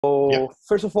Yeah. So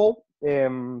first of all,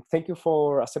 thank you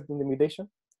for accepting the invitation.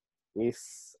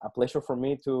 It's a pleasure for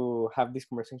me to have this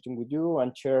conversation with you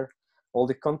and share all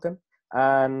the content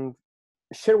and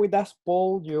share with us,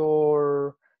 Paul,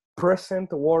 your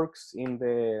present works in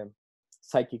the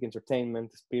psychic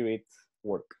entertainment spirit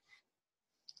work.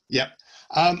 Yeah.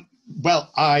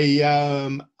 Well,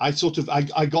 I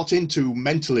got into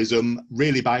mentalism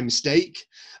really by mistake.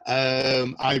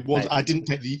 I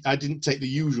didn't take the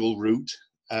usual route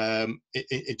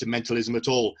into mentalism at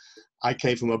all. I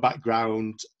came from a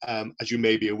background, as you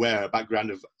may be aware, a background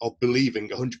of believing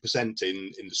 100%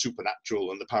 in the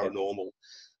supernatural and the paranormal,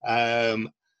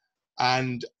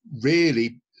 and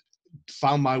really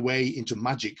found my way into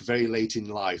magic very late in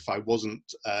life. I wasn't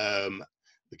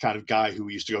the kind of guy who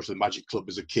used to go to the magic club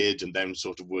as a kid and then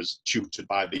sort of was tutored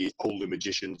by the older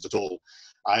magicians at all.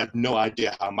 I had no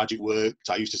idea how magic worked.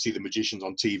 I used to see the magicians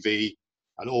on TV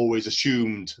and always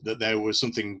assumed that there was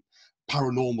something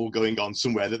paranormal going on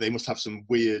somewhere, that they must have some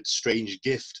weird, strange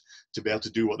gift to be able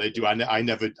to do what they do. I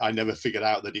never figured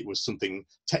out that it was something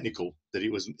technical, that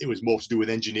it was more to do with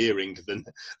engineering than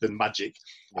magic.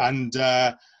 Yeah. And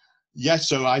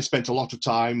so I spent a lot of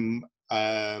time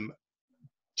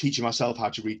teaching myself how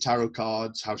to read tarot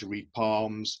cards, how to read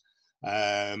palms,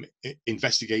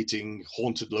 investigating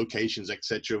haunted locations,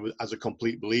 etc., as a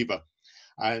complete believer.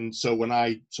 And so when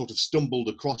I sort of stumbled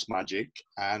across magic,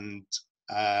 and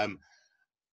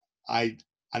I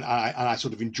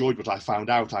sort of enjoyed what I found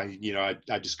out. I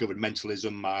discovered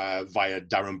mentalism via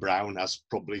Darren Brown, as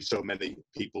probably so many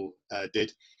people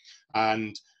did,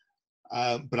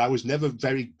 but I was never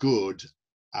very good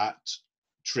at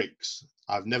tricks.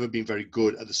 I've never been very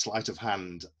good at the sleight of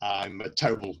hand. I'm a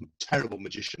terrible, terrible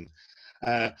magician.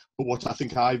 But what I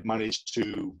think I've managed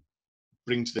to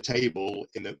bring to the table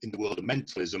in the world of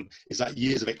mentalism is that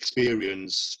years of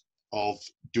experience of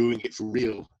doing it for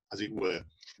real, as it were.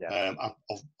 Yeah.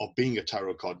 Of being a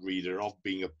tarot card reader, of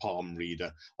being a palm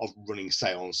reader, of running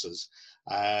seances,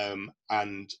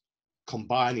 and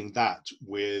combining that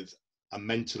with a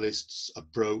mentalist's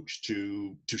approach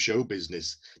to show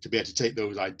business, to be able to take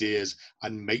those ideas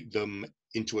and make them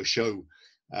into a show,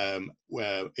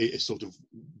 where it is sort of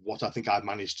what I think I've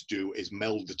managed to do is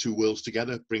meld the two worlds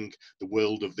together, bring the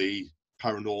world of the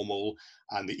paranormal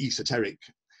and the esoteric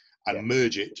and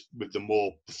merge it with the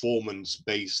more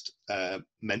performance-based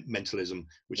mentalism,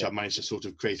 which I've managed to sort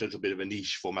of create a little bit of a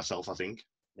niche for myself, I think.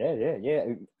 Yeah.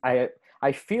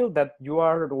 I feel that you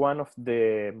are one of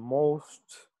the most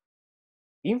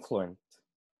influent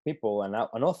people and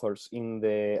authors in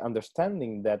the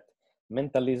understanding that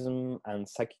mentalism and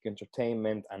psychic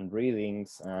entertainment and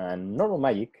readings and normal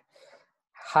magic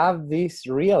have this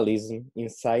realism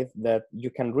inside, that you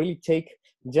can really take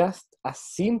just a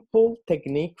simple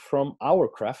technique from our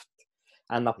craft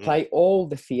and apply all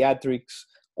the theatrics,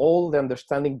 all the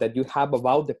understanding that you have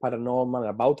about the paranormal,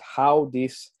 about how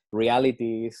this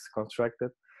reality is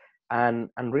constructed, and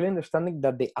really understanding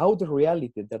that the outer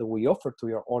reality that we offer to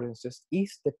your audiences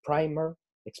is the primer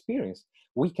experience.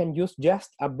 We can use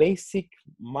just a basic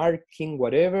marking,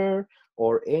 whatever,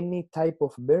 or any type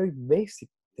of very basic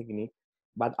technique,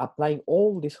 but applying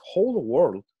all this whole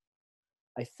world,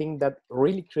 I think that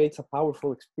really creates a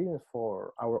powerful experience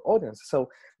for our audience. So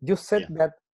you said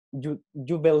that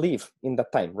you believe in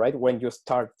that time, right? When you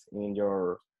start in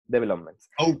your developments.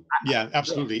 Oh, yeah,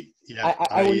 absolutely. Yeah.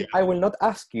 I will not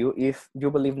ask you if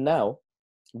you believe now,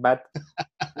 but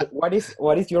what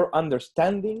is your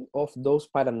understanding of those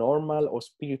paranormal or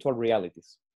spiritual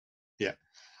realities? Yeah.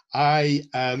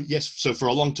 Yes, so for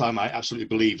a long time I absolutely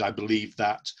believed. I believed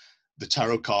that the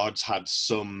tarot cards had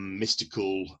some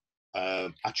mystical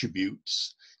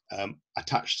attributes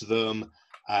attached to them,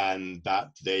 and that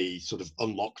they sort of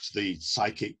unlocked the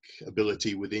psychic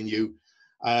ability within you.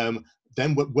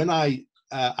 Then when I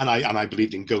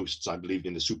believed in ghosts, I believed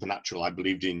in the supernatural, I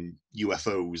believed in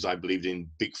UFOs, I believed in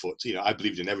Bigfoot, I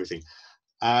believed in everything.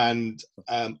 And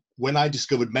when I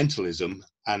discovered mentalism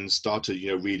and started,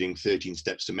 reading 13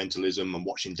 Steps to Mentalism and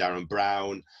watching Darren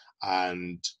Brown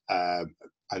and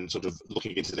sort of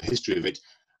looking into the history of it,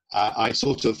 I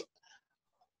sort of,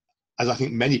 as I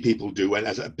think many people do, and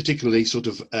as particularly sort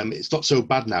of, it's not so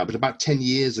bad now, but about 10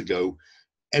 years ago,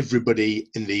 everybody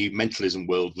in the mentalism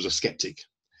world was a skeptic.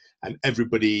 And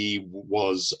everybody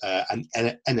was an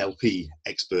NLP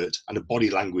expert and a body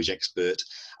language expert.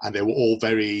 And they were all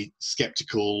very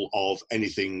skeptical of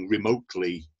anything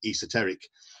remotely esoteric.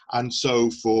 And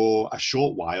so for a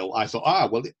short while, I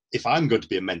thought, well, if I'm going to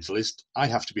be a mentalist, I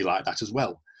have to be like that as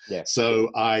well. Yeah.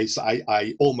 So I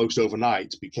almost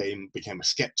overnight became a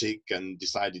skeptic and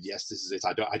decided, yes, this is it.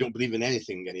 I don't believe in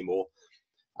anything anymore.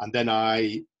 And then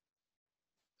I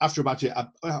after about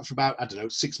I don't know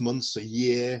 6 months, a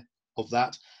year of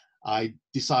that, I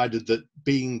decided that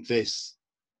being this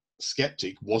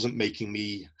skeptic wasn't making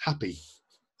me happy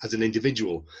as an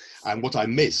individual, and what I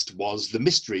missed was the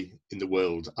mystery in the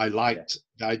world. I liked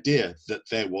the idea that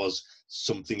there was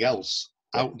something else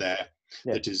out there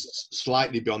that is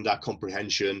slightly beyond our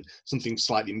comprehension, something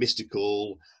slightly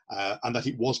mystical, and that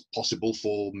it was possible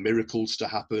for miracles to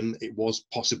happen. It was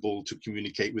possible to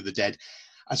communicate with the dead.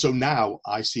 And so now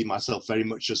I see myself very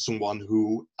much as someone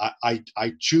who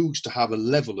I choose to have a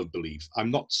level of belief.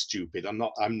 I'm not stupid. I'm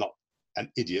not an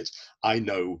idiot. I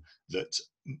know that,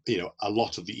 you know, a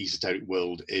lot of the esoteric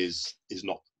world is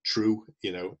not true,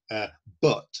 you know,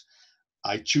 but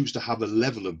I choose to have a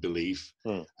level of belief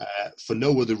for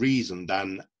no other reason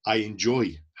than I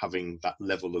enjoy having that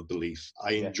level of belief.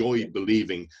 I enjoy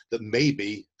believing that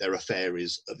maybe there are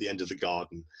fairies at the end of the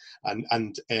garden,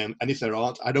 and if there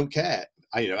aren't, I don't care.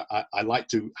 I like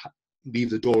to leave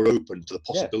the door open to the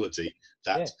possibility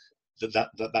that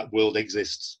that world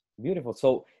exists. Beautiful.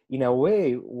 So in a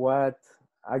way, what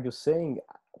are you saying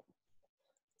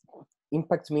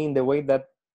impacts me in the way that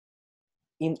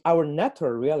in our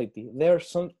natural reality, there are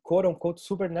some quote unquote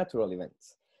supernatural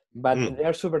events, but they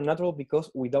are supernatural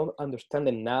because we don't understand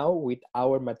them now with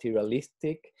our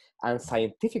materialistic and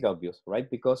scientific views, right?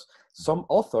 Because some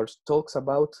authors talks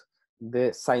about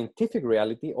the scientific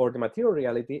reality or the material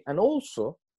reality, and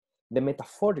also the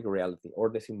metaphoric reality or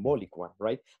the symbolic one,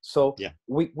 right? So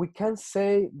we can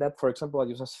say that, for example, I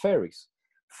use as fairies.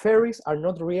 Fairies are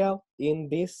not real in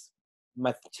this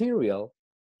material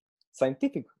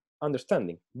scientific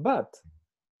understanding, but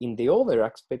in the other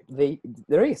aspect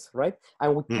there is, right?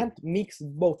 And we can't mix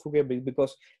both together,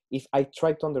 because if I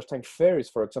try to understand fairies,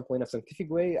 for example, in a scientific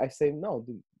way, I say no,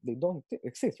 they don't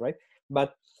exist, right?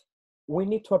 But we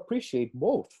need to appreciate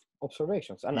both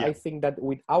observations, and I think that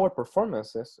with our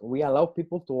performances we allow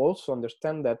people to also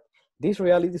understand that this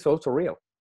reality is also real.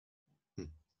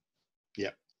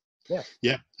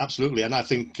 Yeah, absolutely. And I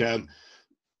think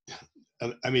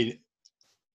I mean,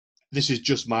 this is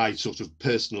just my sort of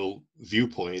personal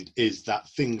viewpoint, is that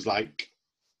things like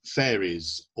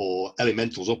fairies or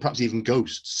elementals, or perhaps even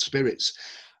ghosts, spirits,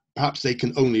 perhaps they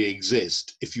can only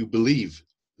exist if you believe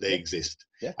they exist.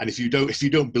 And if you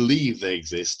don't believe they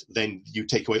exist, then you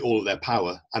take away all of their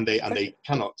power, and they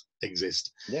cannot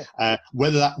exist.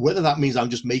 Whether that means I'm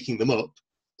just making them up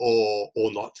or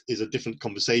not is a different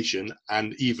conversation.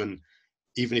 And even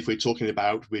if we're talking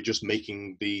about we're just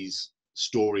making these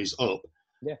stories up,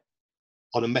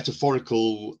 on a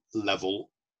metaphorical level,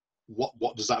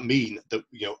 what does that mean? That,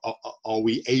 you know, are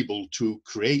we able to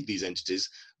create these entities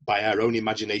by our own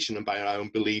imagination and by our own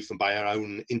belief and by our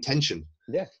own intention?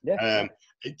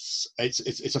 It's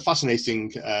a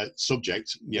fascinating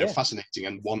subject, you know, fascinating,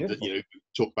 and one that, you know,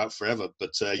 talk about forever.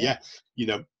 But you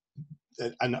know,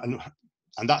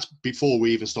 and that's before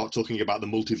we even start talking about the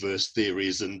multiverse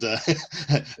theories and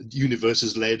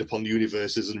universes layered upon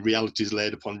universes and realities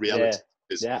layered upon realities.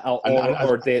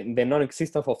 Or the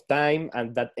non-existence of time,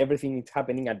 and that everything is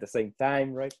happening at the same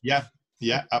time, right?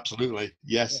 Yeah, absolutely.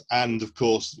 Yes. And of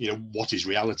course, you know, what is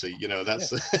reality? You know,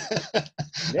 that's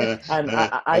and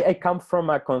I come from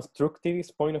a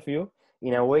constructivist point of view,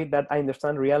 in a way that I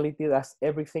understand reality as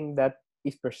everything that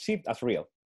is perceived as real,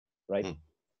 right?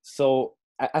 So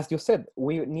as you said,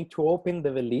 we need to open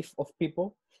the belief of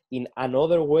people. In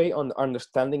another way on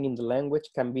understanding in the language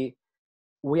can be,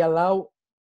 we allow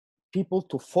people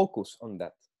to focus on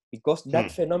that, because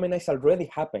that phenomenon is already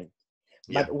happening,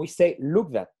 but we say,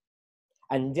 look that,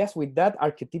 and just with that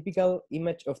archetypical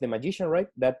image of the magician, right,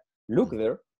 that look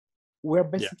there, we're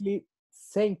basically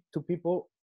saying to people,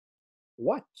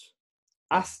 watch,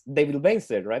 as David Bain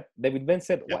said, right? David Bain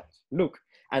said, watch, look.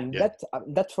 And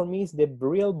that for me is the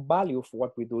real value of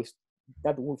what we do, is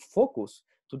that we focus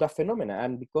to that phenomena.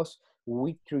 And because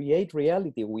we create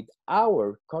reality with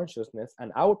our consciousness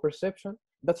and our perception,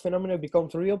 that phenomenon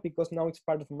becomes real, because now it's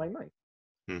part of my mind.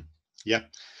 Yeah.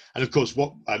 And of course,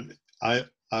 what I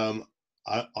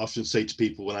often say to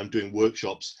people when I'm doing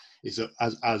workshops is that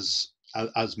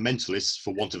as mentalists,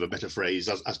 for want of a better phrase,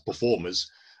 as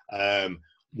performers,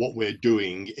 what we're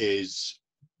doing is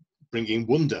bringing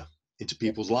wonder into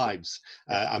people's lives,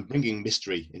 and bringing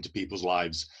mystery into people's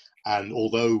lives. And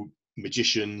although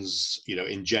magicians, you know,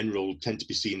 in general tend to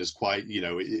be seen as quite, you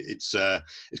know, it's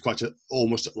quite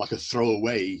almost like a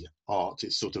throwaway art.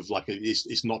 It's sort of like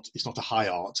it's not a high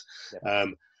art.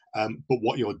 But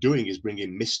what you're doing is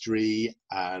bringing mystery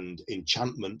and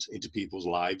enchantment into people's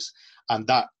lives, and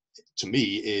that to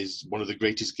me, is one of the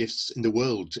greatest gifts in the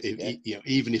world. You know,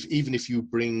 even if you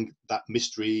bring that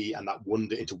mystery and that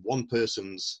wonder into one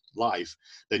person's life,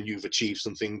 then you've achieved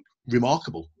something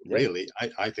remarkable, really.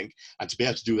 I think. And to be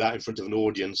able to do that in front of an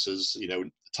audience, as you know,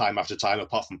 time after time,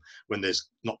 apart from when there's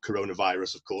not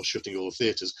coronavirus, of course, shutting all the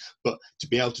theatres, but to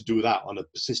be able to do that on a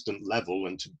persistent level,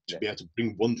 and to be able to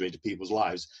bring wonder into people's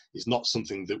lives, is not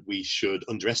something that we should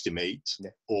underestimate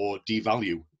or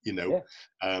devalue, you know,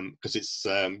 because it's,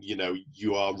 you know,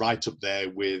 you are right up there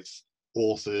with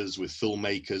authors, with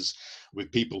filmmakers,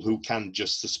 with people who can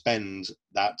just suspend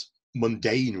that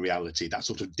mundane reality, that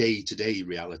sort of day-to-day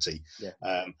reality,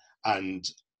 and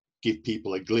give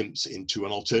people a glimpse into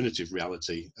an alternative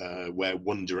reality where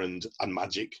wonder and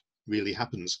magic really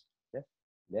happens.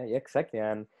 Yeah, exactly.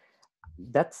 And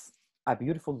that's a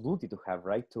beautiful duty to have,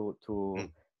 right? To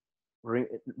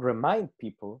remind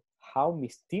people how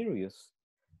mysterious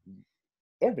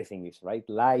everything is, right?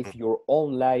 Life, your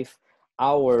own life,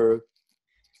 our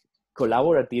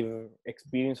collaborative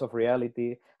experience of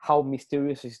reality, how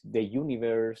mysterious is the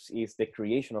universe, is the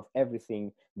creation of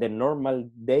everything, the normal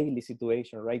daily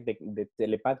situation, right? The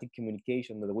telepathic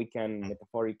communication that we can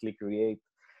metaphorically create.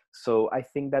 So I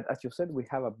think that, as you said, we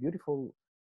have a beautiful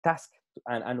task,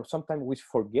 and sometimes we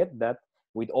forget that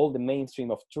with all the mainstream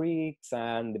of tricks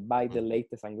and buy the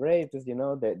latest and greatest, you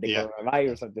know, the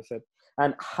coronavirus, as you said.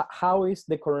 And how is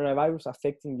the coronavirus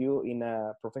affecting you in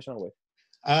a professional way?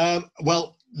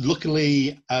 Well,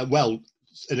 luckily, well,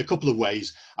 in a couple of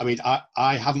ways. I mean,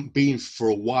 I haven't been for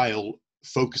a while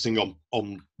focusing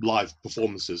on live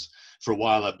performances. For a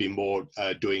while, I've been more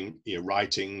doing, you know,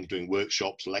 writing, doing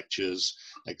workshops, lectures,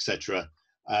 etc.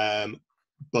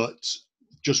 But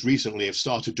just recently, I've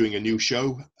started doing a new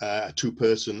show, a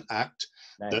two-person act.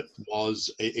 Nice. That was,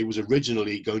 it was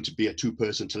originally going to be a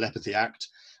two-person telepathy act,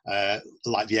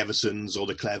 like the Eversons or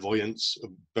the Clairvoyants,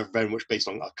 very much based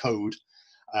on a code.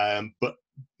 But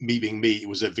me being me, it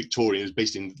was it was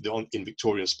based in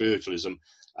Victorian spiritualism.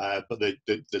 But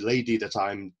the lady that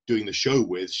I'm doing the show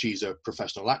with, she's a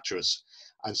professional actress.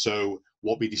 And so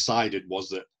what we decided was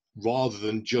that rather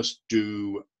than just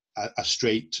do a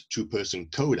straight two-person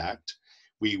code act,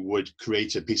 we would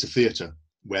create a piece of theatre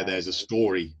where there's a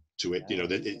story to it. You know,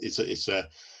 that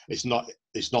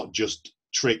it's not just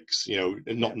tricks, you know,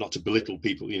 not to belittle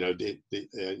people, you know,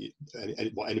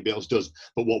 what anybody else does,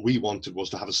 but what we wanted was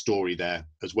to have a story there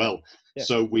as well.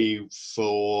 So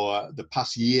for the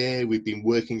past year, we've been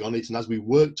working on it, and as we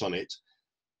worked on it,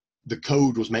 the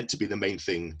code was meant to be the main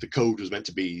thing. The code was meant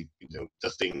to be, you know,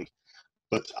 the thing.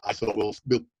 But I thought, well,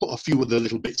 we'll put a few of the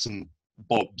little bits and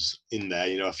bobs in there,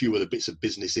 you know, a few of the bits of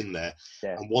business in there.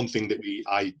 And one thing that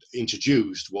I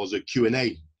introduced was a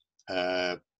Q&A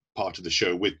part of the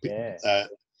show with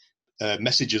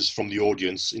messages from the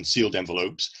audience in sealed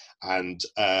envelopes. And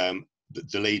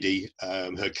the lady,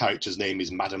 her character's name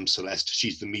is Madame Celeste.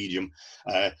 She's the medium,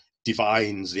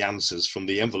 divines the answers from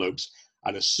the envelopes.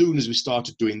 And as soon as we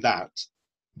started doing that,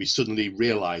 we suddenly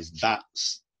realized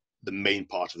that's the main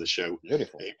part of the show.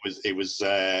 Beautiful. It was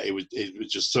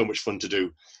just so much fun to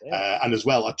do. And as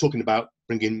well, I'm talking about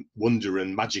bringing wonder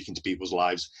and magic into people's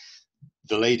lives.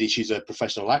 The lady, she's a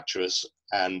professional actress,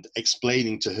 and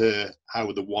explaining to her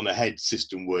how the one ahead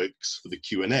system works for the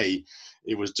Q&A,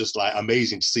 it was just like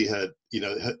amazing to see her, you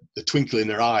know, the twinkle in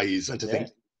her eyes, and to think,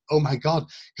 oh my God,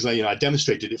 because I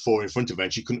demonstrated it for her in front of her,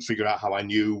 and she couldn't figure out how I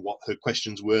knew what her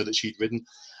questions were that she'd written.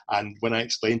 And when I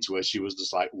explained to her, she was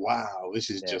just like, wow, this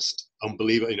is just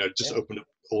unbelievable, you know, just opened up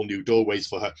all new doorways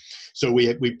for her. So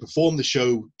we performed the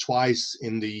show twice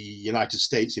in the United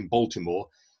States, in Baltimore.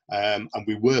 And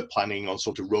we were planning on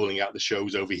sort of rolling out the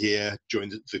shows over here during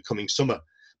the coming summer.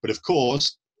 But of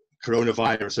course,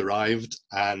 coronavirus arrived,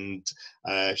 and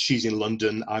she's in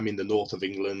London, I'm in the north of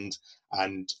England.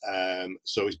 And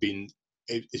so it's been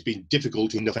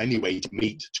difficult enough anyway to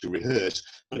meet, to rehearse.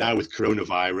 But now with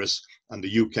coronavirus, and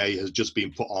the UK has just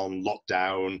been put on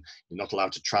lockdown, you're not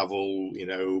allowed to travel, you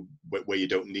know, where you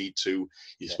don't need to,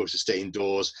 you're supposed to stay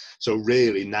indoors. So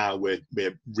really now we're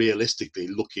realistically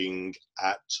looking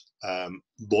at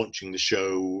launching the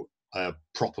show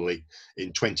properly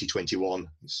in 2021.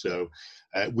 So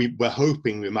we're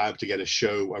hoping we might be able to get a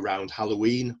show around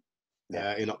Halloween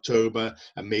in October,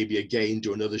 and maybe again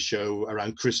do another show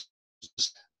around Christmas.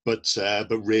 But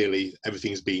really,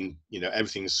 everything's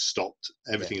stopped.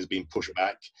 Everything's been pushed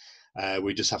back.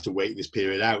 We just have to wait this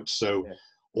period out. So,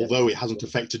 although it hasn't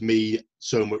affected me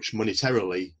so much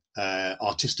monetarily,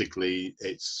 artistically,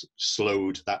 it's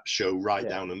slowed that show right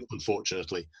down,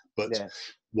 unfortunately. But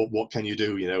what can you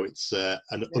do? You know, it's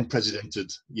an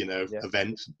unprecedented, you know,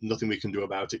 event. Nothing we can do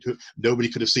about it. Nobody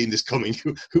could have seen this coming.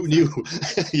 Who knew?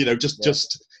 You know,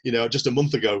 just you know, just a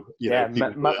month ago. You know,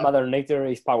 Mother Nature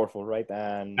is powerful, right?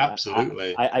 And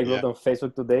absolutely. I wrote on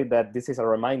Facebook today that this is a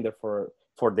reminder for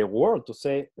the world to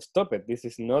say, stop it. This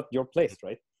is not your place,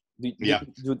 right?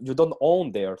 You don't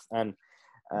own the earth. And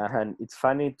it's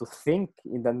funny to think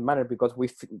in that manner, because we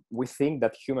think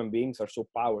that human beings are so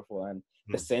powerful and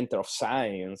the center of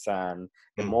science and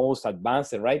the most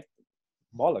advanced, right?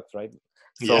 Bollocks, right?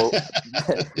 So,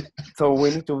 so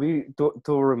we need to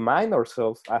remind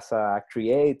ourselves as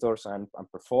creators and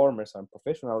performers and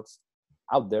professionals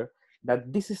out there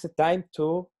that this is a time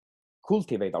to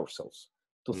cultivate ourselves,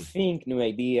 to think new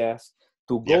ideas,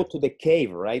 to go to the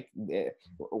cave, right?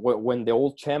 When the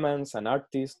old shamans and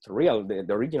artists, the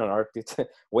original artists,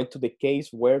 went to the caves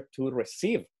where to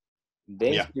receive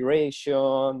the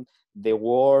inspiration, the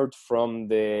word from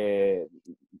the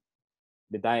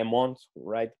diamonds,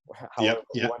 right? However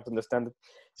you want to understand it.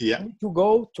 We need to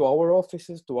go to our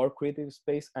offices, to our creative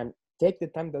space, and take the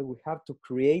time that we have to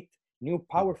create new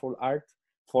powerful art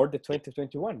for the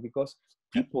 2021, because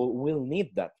people will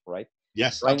need that, right?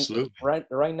 Yes, absolutely.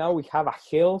 Right now we have a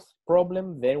health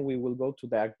problem, then we will go to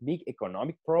the big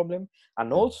economic problem,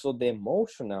 and also the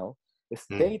emotional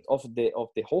state of the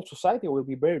whole society will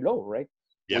be very low, right?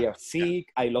 We are sick.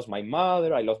 I lost my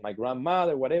mother. I lost my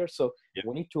grandmother, whatever. So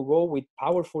we need to go with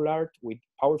powerful art, with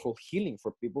powerful healing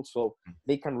for people, so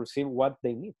they can receive what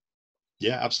they need.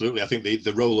 Yeah, absolutely. I think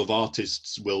the role of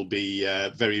artists will be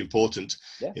very important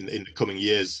in the coming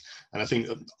years. And I think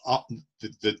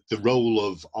the role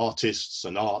of artists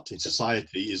and art in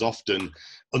society is often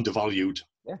undervalued,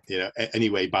 you know,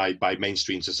 anyway, by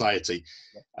mainstream society.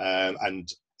 And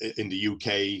in the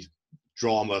UK,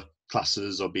 drama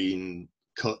classes are being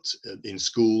cut in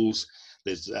schools.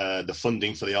 There's the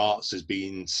funding for the arts has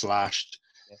been slashed.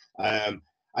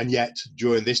 And yet,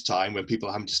 during this time, when people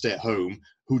are having to stay at home,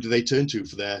 who do they turn to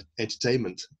for their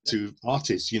entertainment? To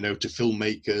artists, you know, to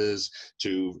filmmakers,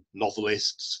 to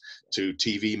novelists, to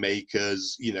TV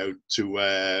makers, you know, to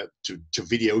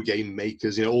video game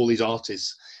makers, you know, all these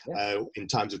artists in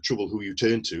times of trouble who you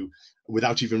turn to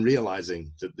without even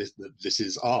realizing that this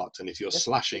is art. And if you're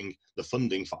slashing the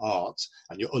funding for art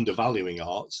and you're undervaluing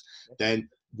art, then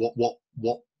what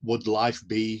would life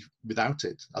be without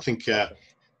it? I think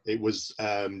it was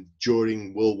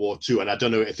during World War II, and I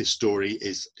don't know if this story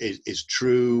is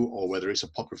true or whether it's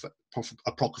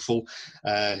apocryphal.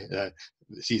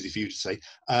 It's easy for you to say.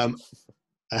 But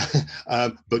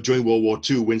during World War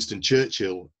II, Winston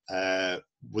Churchill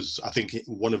was, I think,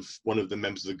 one of the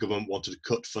members of the government wanted to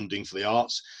cut funding for the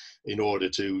arts in order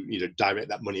to, you know, direct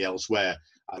that money elsewhere.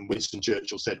 And Winston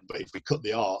Churchill said, "But if we cut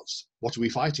the arts, what are we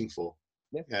fighting for?"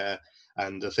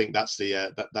 And I think that's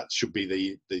that should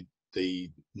be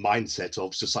the mindset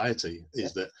of society,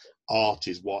 is that art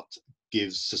is what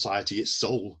gives society its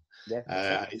soul.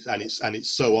 And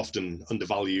it's so often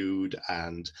undervalued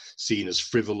and seen as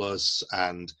frivolous,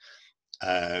 and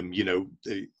you know,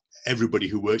 everybody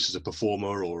who works as a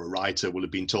performer or a writer will have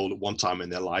been told at one time in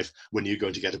their life, when you're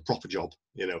going to get a proper job,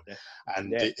 you know.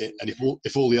 And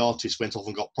if all the artists went off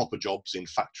and got proper jobs in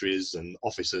factories and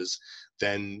offices,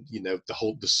 then, you know,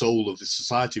 the soul of the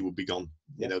society would be gone.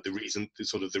 You know, the reason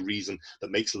that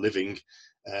makes living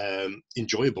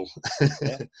enjoyable.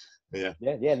 The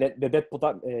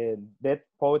dead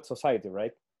poet society,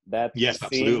 right? That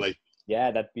absolutely.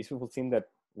 That beautiful thing that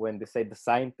when they say the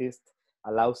scientist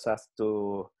allows us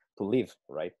to live,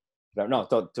 right? No,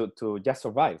 to just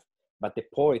survive. But the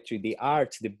poetry, the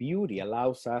arts, the beauty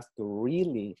allows us to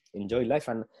really enjoy life.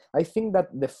 And I think that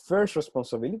the first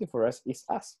responsibility for us is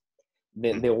us,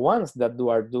 the ones that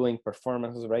are doing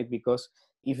performances, right? Because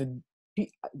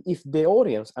if the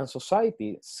audience and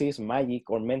society sees magic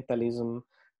or mentalism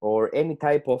or any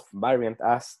type of variant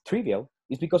as trivial,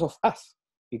 it's because of us.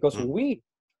 Because we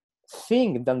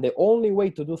think that the only way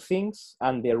to do things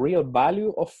and the real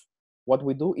value of what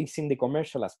we do is in the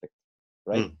commercial aspect,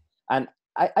 right? And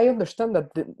I understand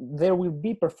that there will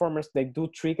be performers that do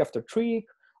trick after trick,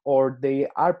 or they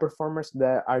are performers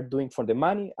that are doing for the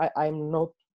money. I'm not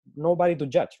nobody to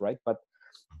judge, right? But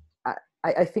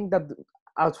I think that,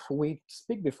 as we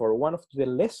speak before, one of the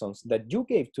lessons that you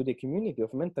gave to the community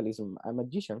of mentalism and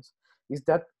magicians is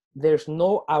that there's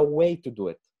no a way to do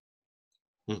it.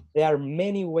 There are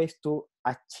many ways to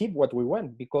achieve what we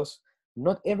want, because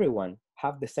not everyone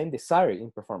have the same desire in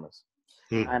performance.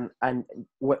 And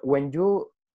when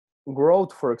you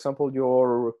wrote, for example,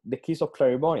 the keys of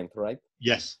clairvoyant, right?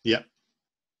 Yes. Yeah.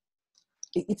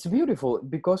 It's beautiful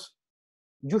because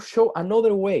you show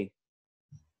another way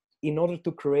in order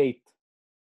to create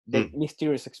the Mm.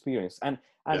 mysterious experience. And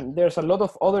Yeah. there's a lot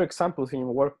of other examples in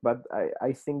your work, but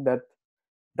I think that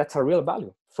that's a real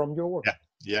value from your work. Yeah.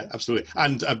 Yeah, absolutely.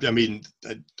 And I mean,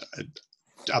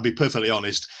 I'll be perfectly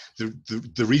honest.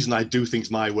 The reason I do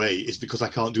things my way is because I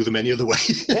can't do them any other way.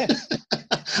 Yeah.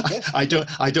 Yeah. I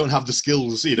don't have the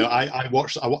skills. You know, I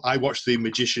watch the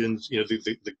magicians. You know,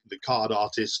 the card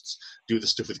artists do the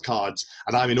stuff with cards,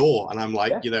 and I'm in awe. And I'm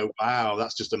like, Yeah. you know, wow,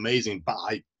 that's just amazing. But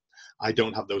I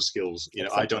don't have those skills. You know,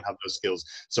 I Exactly. don't have those skills.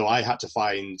 So I had to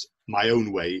find my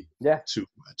own way Yeah.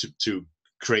 to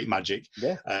create magic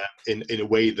Yeah. in a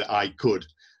way that I could.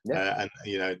 Yeah. And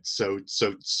you know, so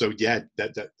yeah.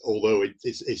 That although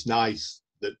it's nice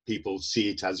that people see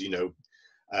it as, you know,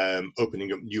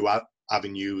 opening up new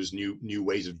avenues, new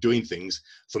ways of doing things.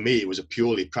 For me, it was a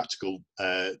purely practical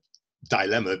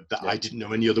dilemma that Yeah. I didn't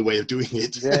know any other way of doing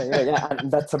it. Yeah.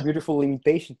 And that's a beautiful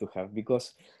limitation to have,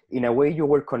 because in a way you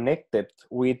were connected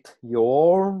with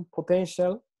your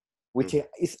potential, which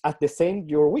is at the same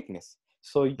your weakness.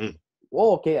 So,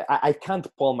 oh, okay, I can't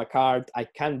pull my card, I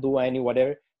can't do any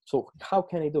whatever. So how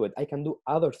can I do it? I can do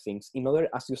other things in order,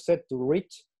 as you said, to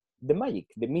reach the magic,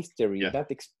 the mystery,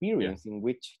 that experience in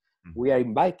which we are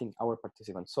inviting our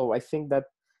participants. So I think that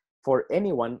for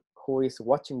anyone who is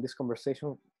watching this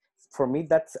conversation, for me,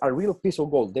 that's a real piece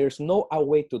of gold. There's no a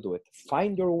way to do it.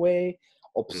 Find your way,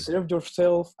 observe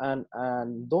yourself, and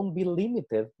don't be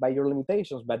limited by your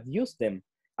limitations, but use them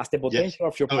as the potential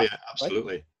of your Oh path, yeah,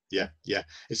 absolutely. right? Yeah.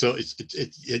 So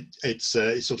it's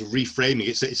sort of reframing.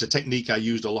 It's a technique I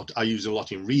use a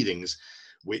lot in readings,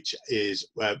 which is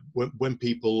when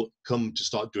people come to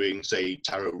start doing, say,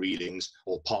 tarot readings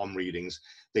or palm readings,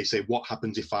 they say, what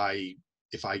happens if I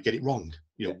get it wrong?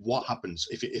 You know, what happens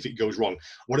if it goes wrong?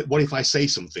 What if I say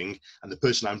something and the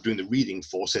person I'm doing the reading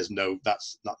for says, no,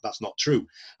 that's not true,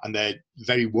 and they're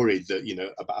very worried that, you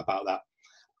know, about that.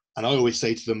 And I always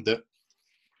say to them that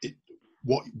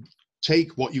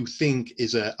take what you think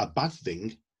is a bad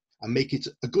thing and make it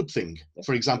a good thing.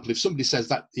 For example, if somebody says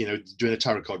that, you know, doing a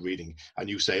tarot card reading, and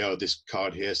you say, oh, this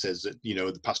card here says that, you know,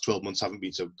 the past 12 months haven't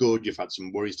been so good, you've had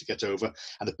some worries to get over,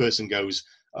 and the person goes,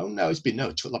 oh no,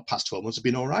 the past 12 months have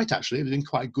been all right, actually, it's been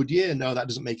quite a good year. No, that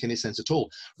doesn't make any sense at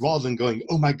all. Rather than going,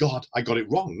 oh my God, I got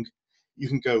it wrong, you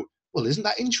can go, well, isn't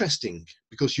that interesting?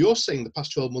 Because you're saying the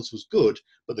past 12 months was good,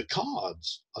 but the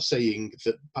cards are saying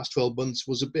that the past 12 months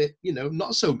was a bit, you know,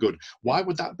 not so good. Why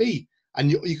would that be? And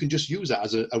you can just use that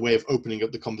as a way of opening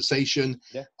up the conversation.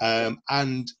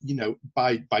 And, you know,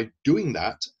 by doing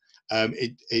that,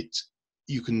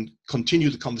 you can continue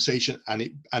the conversation,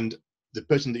 and the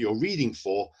person that you're reading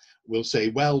for will say,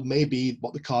 well, maybe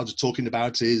what the cards are talking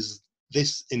about is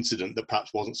this incident that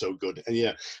perhaps wasn't so good.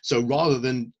 And so rather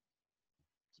than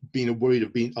being worried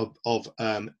of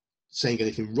saying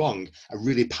anything wrong, a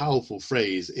really powerful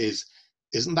phrase is,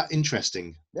 isn't that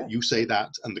interesting that you say that,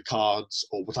 and the cards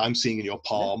or what I'm seeing in your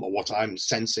palm or what I'm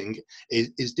sensing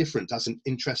is different? That's an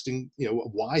interesting, you know,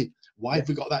 why have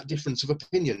we got that difference of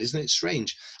opinion? Isn't it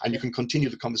strange? And you can continue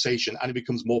the conversation, and it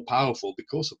becomes more powerful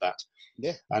because of that.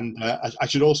 And I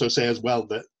should also say as well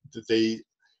that the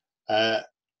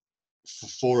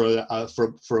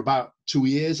for about 2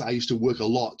 years, I used to work a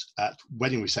lot at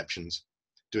wedding receptions,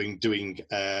 doing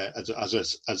as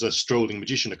a strolling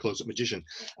magician, a close-up magician,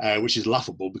 which is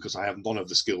laughable because I have none of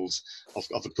the skills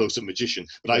of a close-up magician.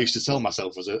 But I used to sell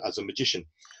myself as a magician,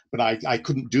 but I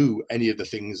couldn't do any of the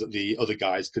things that the other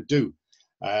guys could do.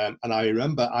 And I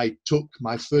remember I took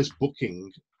my first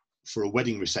booking for a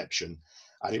wedding reception,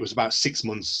 and it was about 6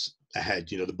 months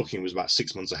ahead. You know, the booking was about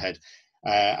 6 months ahead.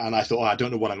 And I thought, oh, I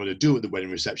don't know what I'm going to do at the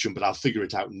wedding reception, but I'll figure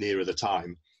it out nearer the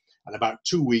time. And about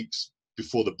 2 weeks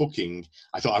before the booking,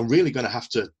 I thought, I'm really going to have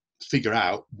to figure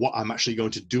out what I'm actually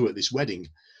going to do at this wedding.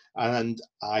 And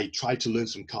I tried to learn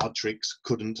some card tricks,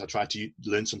 couldn't. I tried to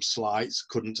learn some sleights,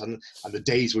 couldn't. And the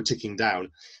days were ticking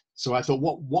down. So I thought,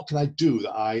 what can I do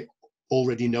that I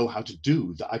already know how to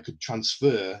do that I could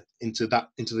transfer into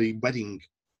the wedding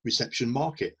reception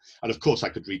market? And of course, I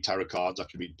could read tarot cards, I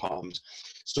could read palms.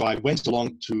 So I went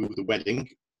along to the wedding,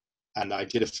 and I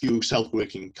did a few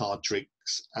self-working card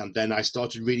tricks, and then I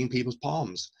started reading people's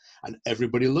palms, and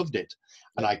everybody loved it.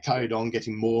 And I carried on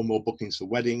getting more and more bookings for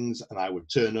weddings, and I would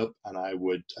turn up and I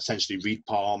would essentially read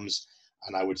palms,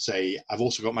 and I would say, I've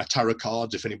also got my tarot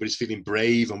cards if anybody's feeling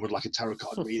brave and would like a tarot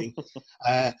card reading.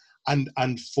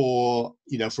 And for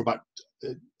about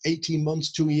 18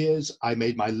 months, 2 years, I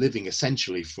made my living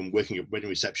essentially from working at wedding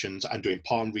receptions and doing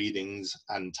palm readings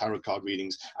and tarot card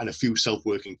readings and a few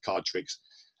self-working card tricks.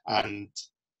 And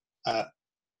but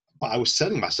I was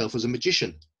selling myself as a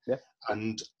magician.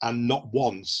 And not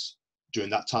once during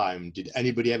that time did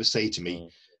anybody ever say to me,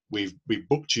 we've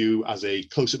booked you as a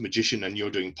close-up magician and you're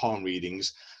doing palm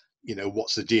readings. You know,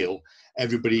 what's the deal?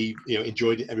 Everybody, you know,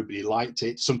 enjoyed it. Everybody liked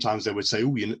it. Sometimes they would say,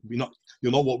 oh, you're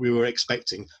not what we were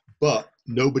expecting, but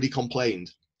nobody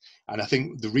complained. And I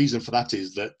think the reason for that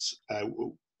is that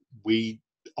we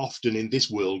often in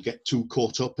this world get too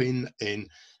caught up in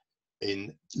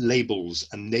labels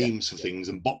and names for things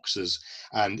and boxes.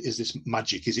 And is this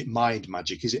magic? Is it mind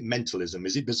magic? Is it mentalism?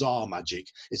 Is it bizarre magic?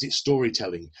 Is it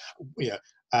storytelling? You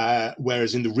know,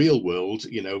 whereas in the real world,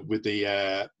 you know, with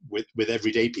the with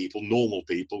everyday people, normal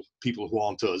people, people who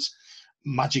aren't us,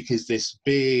 magic is this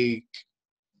big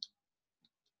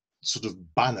sort of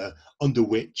banner under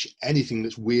which anything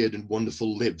that's weird and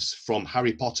wonderful lives, from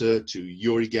Harry Potter to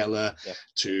Uri Geller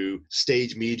to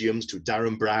stage mediums to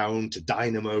Darren Brown to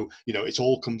Dynamo. You know, it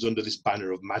all comes under this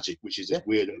banner of magic, which is this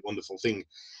weird and wonderful thing.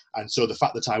 And so the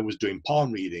fact that I was doing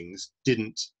palm readings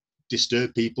didn't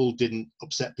disturb people, didn't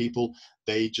upset people.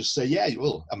 They just say, yeah,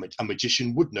 well, a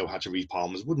magician would know how to read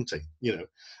palms, wouldn't he? You know,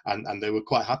 and they were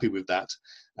quite happy with that.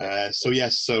 So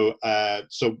yes,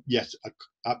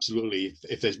 absolutely.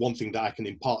 If there's one thing that I can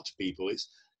impart to people, it's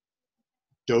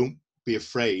don't be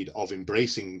afraid of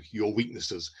embracing your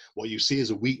weaknesses. What you see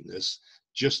as a weakness,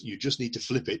 you just need to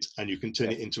flip it, and you can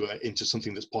turn it into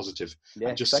something that's positive,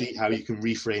 and just see how you can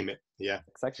reframe it.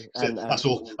 Exactly.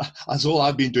 So that's all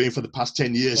I've been doing for the past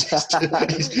 10 years. just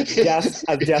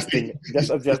adjusting,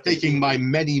 taking my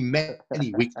many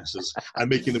weaknesses and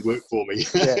making them work for me.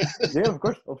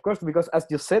 Of course, because as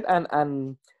you said,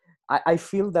 and I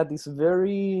feel that it's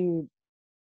very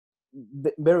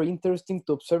interesting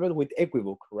to observe it with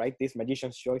equivoke, right? This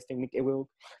magician's choice technique, equivoke,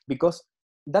 because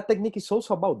that technique is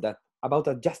also about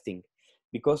adjusting.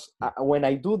 Because when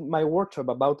I do my workshop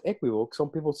about equivoke, some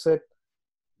people said,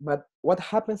 but what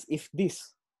happens if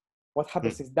this? What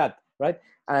happens if that, right?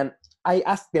 And I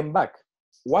ask them back,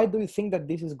 why do you think that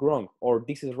this is wrong or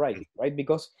this is right, right?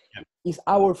 Because it's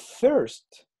our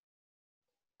first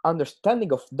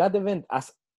understanding of that event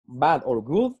as bad or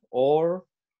good, or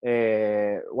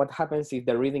what happens if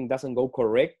the reading doesn't go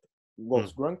correct,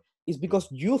 goes wrong, is because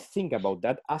you think about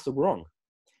that as wrong.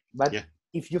 But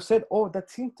if you said, oh,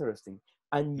 that's interesting,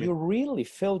 and you really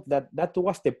felt that that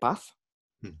was the path,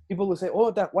 people will say, oh,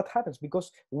 that what happens?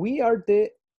 Because we are the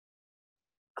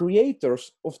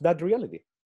creators of that reality.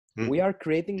 We are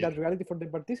creating that reality for the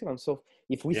participants. So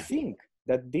if we think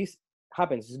that this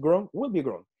happens is wrong, will be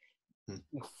wrong.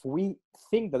 If we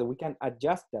think that we can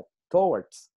adjust that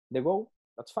towards the goal,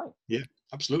 that's fine. Yeah,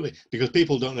 absolutely. Because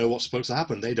people don't know what's supposed to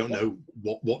happen. They don't know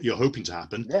what you're hoping to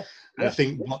happen. And I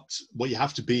think what you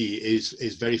have to be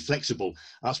is very flexible.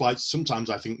 That's why sometimes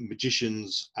I think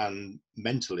magicians and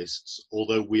mentalists,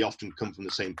 although we often come from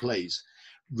the same place,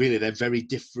 really they're very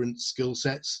different skill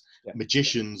sets.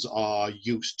 Magicians are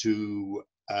used to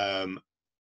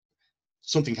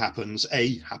something happens,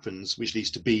 A happens, which leads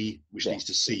to B, which leads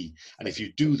to C. And if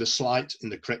you do the sleight in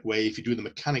the correct way, if you do the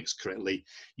mechanics correctly,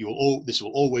 this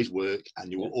will always work,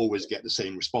 and you will always get the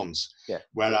same response.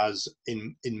 Whereas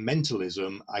in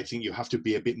mentalism, I think you have to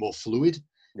be a bit more fluid.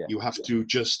 You have to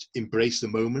just embrace the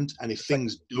moment. And if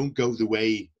things don't go the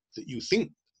way that you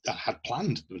think that had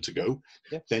planned them to go,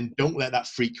 then don't let that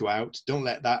freak you out. Don't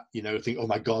let that, think, oh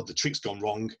my God, the trick's gone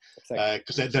wrong.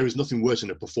 Because there is nothing worse than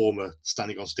a performer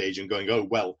standing on stage and going, oh,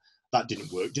 well, that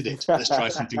didn't work, did it? Let's try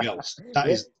something else.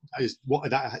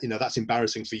 That's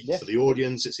embarrassing for the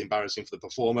audience. It's embarrassing for the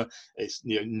performer. It's,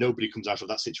 nobody comes out of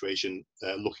that situation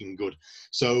looking good.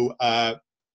 So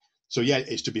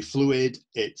it's to be fluid.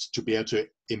 It's to be able to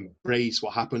embrace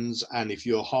what happens. And if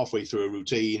you're halfway through a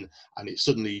routine and it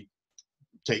suddenly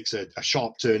takes a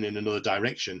sharp turn in another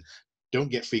direction, don't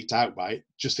get freaked out by it.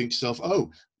 Just think to yourself, oh,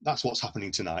 that's what's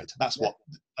happening tonight. That's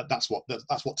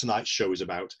what tonight's show is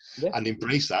about. And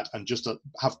embrace that, and just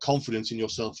have confidence in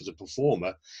yourself as a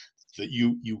performer that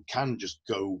you can just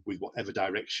go with whatever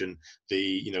direction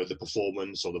the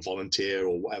performance or the volunteer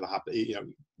or whatever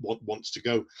wants to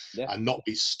go, and not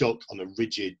be stuck on a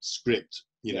rigid script.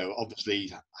 Obviously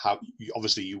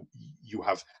you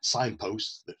have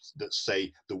signposts that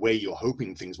say the way you're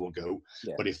hoping things will go,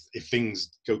 but if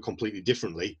things go completely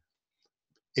differently,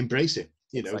 embrace it.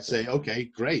 Say, okay,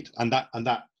 great, and that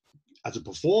as a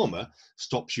performer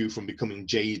stops you from becoming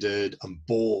jaded and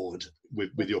bored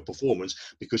with your performance,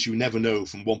 because you never know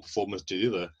from one performance to the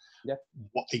other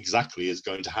what exactly is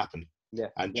going to happen.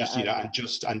 And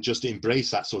just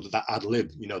embrace that sort of that ad lib,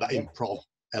 that improv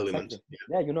element.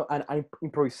 And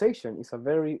improvisation is a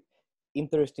very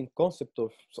interesting concept to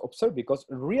observe, because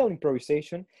real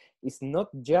improvisation is not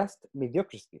just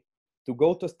mediocrity. To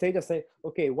go to stage and say,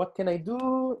 okay, what can I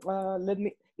do?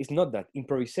 It's not that.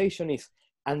 Improvisation is,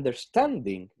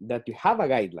 understanding that you have a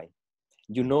guideline.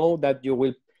 You know that you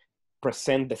will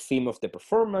present the theme of the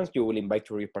performance, you will invite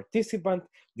your participant,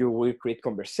 you will create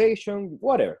conversation,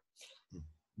 whatever.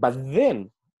 But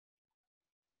then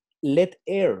let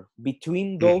air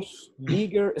between those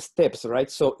bigger steps,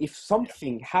 right? So if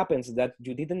something happens that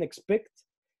you didn't expect,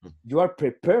 you are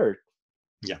prepared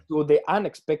to the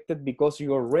unexpected because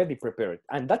you're already prepared.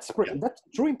 And that's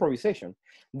true improvisation.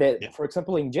 For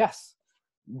example, in jazz,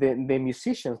 the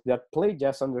musicians that play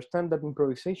jazz understand that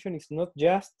improvisation is not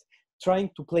just trying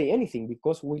to play anything,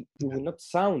 because we will not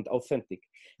sound authentic.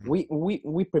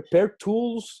 We prepare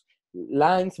tools,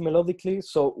 lines melodically,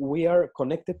 so we are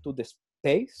connected to the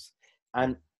space,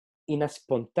 and in a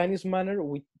spontaneous manner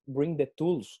we bring the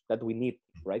tools that we need,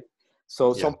 right?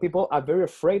 So some people are very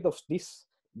afraid of this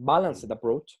balanced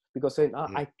approach, because saying,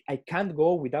 I can't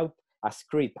go without a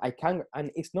script, I can't.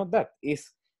 And it's not that, it's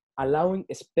allowing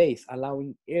space,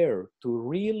 allowing air to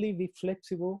really be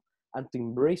flexible and to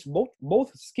embrace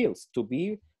both skills, to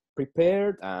be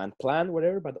prepared and plan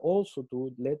whatever, but also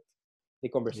to let the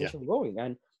conversation going.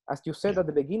 And as you said at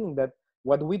the beginning, that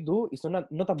what we do is not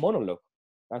a monologue.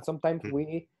 And sometimes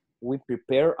we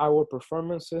prepare our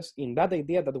performances in that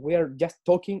idea that we are just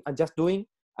talking and just doing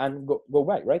and go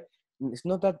by, right? It's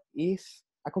not that. It's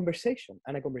a conversation,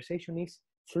 and a conversation is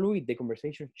fluid. The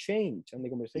conversation change, and the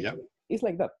conversation is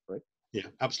like that, right? Yeah,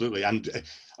 absolutely. And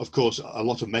of course, a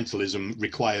lot of mentalism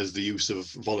requires the use of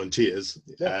volunteers.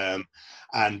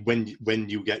 And when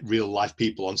you get real life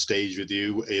people on stage with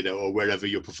you, or wherever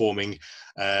you're performing,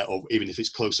 or even if it's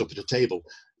close up at a table,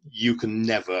 you can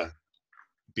never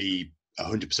be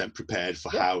 100% prepared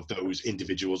for how those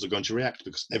individuals are going to react,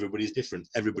 because everybody's different.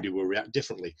 Everybody will react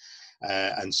differently.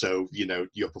 And so,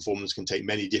 your performance can take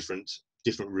many different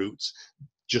routes,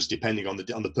 just depending on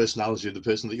the personality of the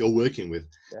person that you're working with.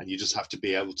 And you just have to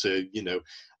be able to,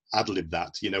 ad-lib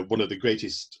that. One of the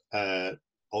greatest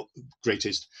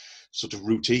sort of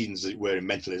routines that we're in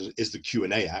mentalism is the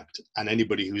Q&A act. And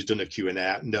anybody who's done a Q&A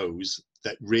act knows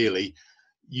that really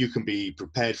you can be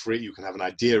prepared for it. You can have an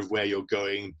idea of where you're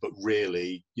going, but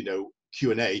really,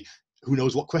 Q&A, who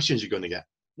knows what questions you're going to get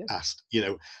asked,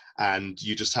 and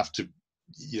you just have to,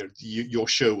 your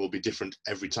show will be different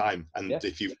every time. And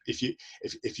if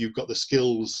you've got the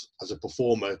skills as a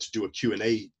performer to do a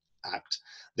Q&A act,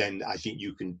 then I think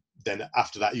then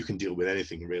after that you can deal with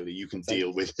anything, really. You can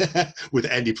deal with with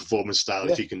any performance style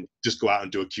if you can just go out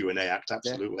and do a Q&A act.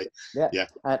 Absolutely.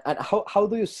 And how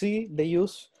do you see the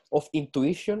use of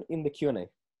intuition in the Q&A?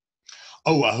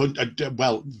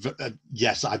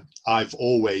 Yes, I've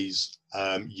always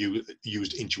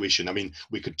used intuition. I mean,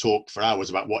 we could talk for hours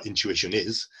about what intuition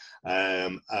is,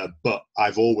 but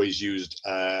I've always used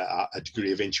a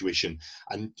degree of intuition.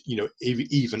 And,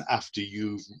 even after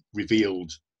you've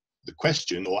revealed the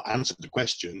question or answered the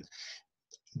question,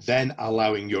 then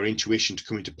allowing your intuition to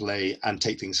come into play and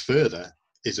take things further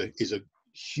is a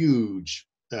huge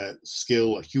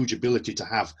skill, a huge ability to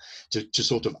have, to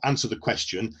sort of answer the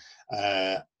question,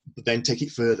 but then take it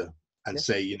further and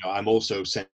say, I'm also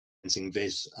sensing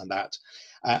this and that,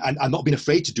 and I'm not being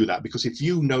afraid to do that, because if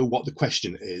you know what the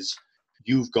question is,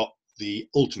 you've got the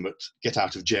ultimate get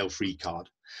out of jail free card.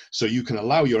 So you can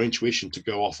allow your intuition to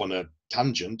go off on a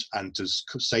tangent and to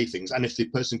say things, and if the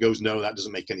person goes, no, that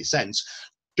doesn't make any sense,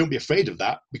 don't be afraid of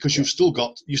that, because you still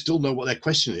know what their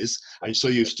question is, and so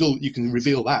you can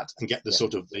reveal that and get the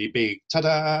sort of the big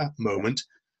ta-da moment.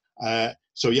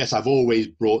 So yes, I've always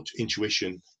brought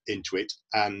intuition into it,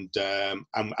 and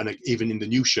even in the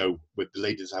new show with the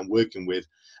ladies I'm working with,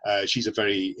 she's a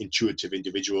very intuitive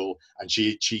individual, and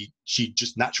she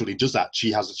just naturally does that.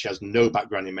 She has no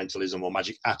background in mentalism or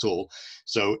magic at all,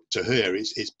 so to her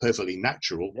it's perfectly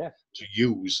natural to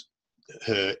use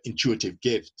her intuitive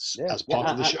gifts as part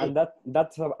of the show. And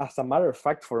that's as a matter of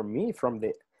fact, for me, from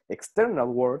the external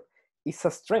world, it's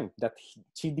a strength that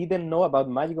she didn't know about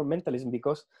magic or mentalism,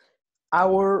 because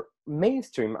our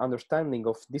mainstream understanding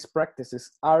of these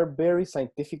practices are very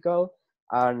scientific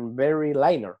and very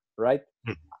linear, right?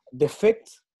 The effect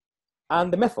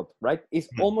and the method, right? It's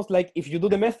almost like if you do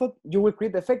the method, you will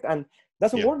create the effect, and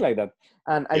doesn't work like that.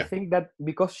 And I think that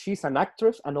because she's an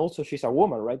actress and also she's a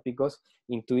woman, right? Because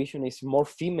intuition is more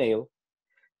female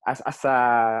as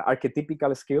a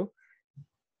archetypical skill.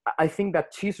 I think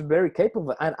that she's very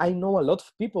capable, and I know a lot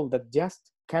of people that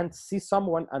just can't see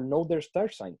someone and know their star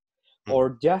sign,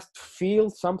 or just feel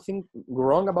something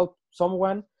wrong about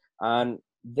someone, and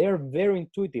they're very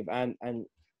intuitive, and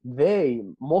they,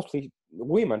 mostly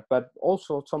women, but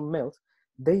also some males,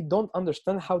 they don't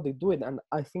understand how they do it. And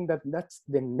I think that that's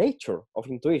the nature of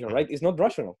intuition, right? It's not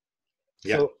rational.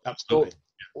 Yeah, So, absolutely.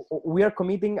 we are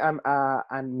committing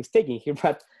and mistaking here,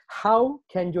 but how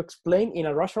can you explain in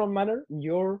a rational manner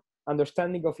your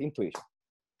understanding of intuition?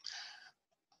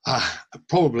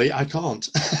 Probably I can't.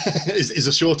 is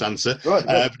a short answer. Good,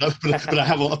 good. But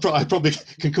I probably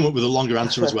can come up with a longer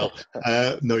answer as well.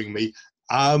 Knowing me,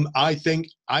 I think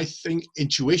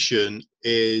intuition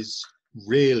is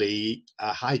really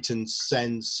a heightened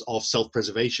sense of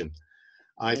self-preservation.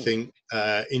 I think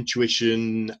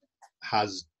intuition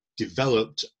has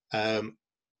developed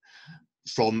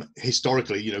from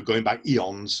historically, going back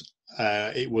eons.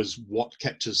 It was what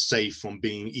kept us safe from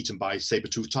being eaten by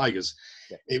saber-toothed tigers.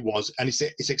 Yeah. It was, and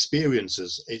it's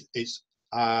experiences. It's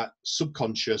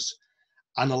subconscious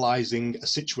analyzing a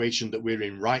situation that we're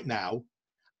in right now,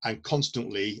 and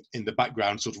constantly in the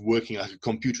background, sort of working like a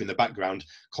computer in the background,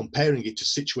 comparing it to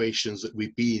situations that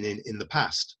we've been in the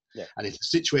past. Yeah. And if the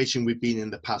situation we've been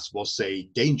in the past was, say,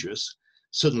 dangerous,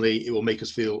 suddenly it will make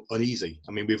us feel uneasy.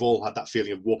 I mean, we've all had that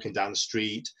feeling of walking down the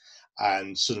street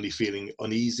and suddenly feeling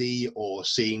uneasy, or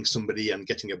seeing somebody and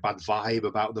getting a bad vibe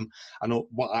about them.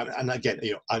 And again,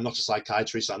 I'm not a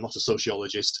psychiatrist, I'm not a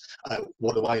sociologist.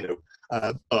 What do I know?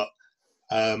 But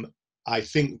I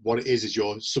think what it is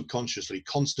you're subconsciously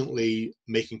constantly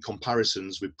making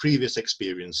comparisons with previous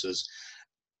experiences,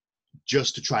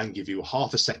 just to try and give you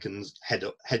half a second's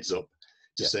heads up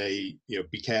to say,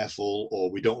 be careful,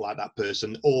 or we don't like that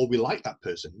person, or we like that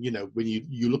person. When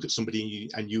you look at somebody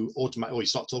and you automatically, or you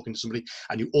start talking to somebody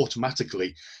and you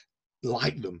automatically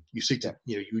like them, you see,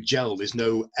 you gel. There's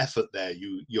no effort there.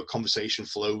 Your conversation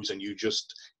flows and you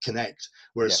just connect.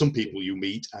 Whereas some people you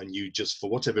meet and you just, for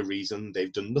whatever reason,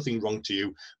 they've done nothing wrong to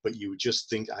you, but you just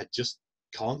think, I just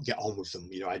can't get on with them.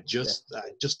 I just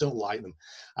don't like them.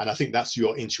 And I think that's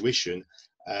your intuition.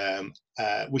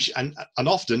 Which and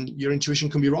often your intuition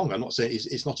can be wrong. I'm not saying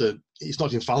it's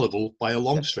not infallible by a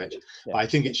long stretch. But I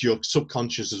think it's your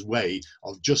subconscious's way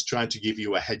of just trying to give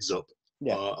you a heads up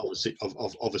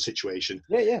of a situation.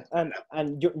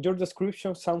 And your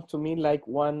description sounds to me like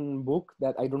one book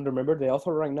that I don't remember the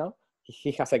author right now.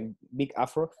 He has a big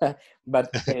afro, but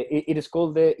it is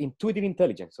called the Intuitive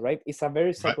Intelligence, right? It's a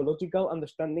very psychological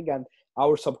understanding and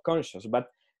our subconscious. But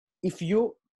if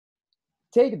you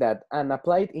take that and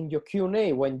apply it in your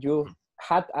Q&A when you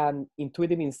had an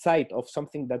intuitive insight of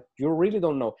something that you really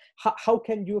don't know, how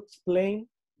can you explain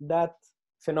that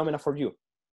phenomena for you?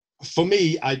 For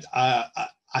me, I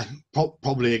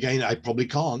probably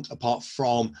can't, apart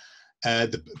from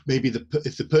if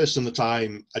the person that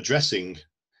I'm addressing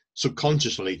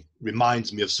subconsciously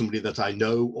reminds me of somebody that I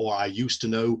know or I used to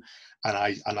know, and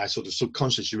I sort of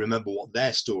subconsciously remember what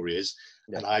their story is,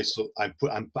 and I'm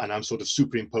sort of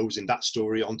superimposing that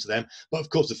story onto them. But of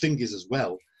course, the thing is as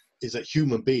well is that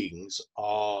human beings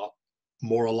are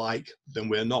more alike than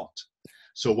we're not.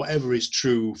 So whatever is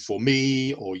true for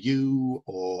me or you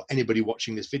or anybody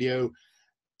watching this video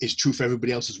is true for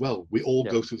everybody else as well. We all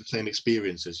go through the same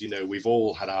experiences. We've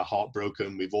all had our heart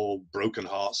broken. We've all broken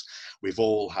hearts. We've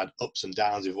all had ups and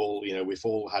downs. We've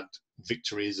all had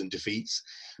victories and defeats.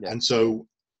 And so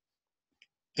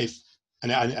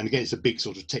and again, it's a big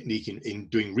sort of technique in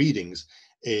doing readings,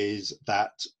 is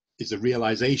a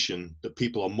realization that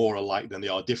people are more alike than they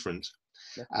are different.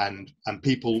 And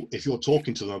people, if you're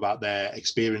talking to them about their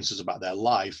experiences, about their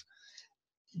life,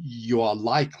 you are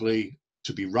likely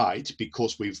to be right,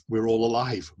 because we're all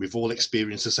alive. We've all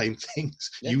experienced the same things.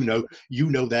 You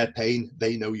know their pain,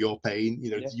 they know your pain.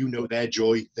 You know their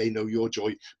joy, they know your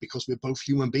joy, because we're both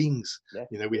human beings.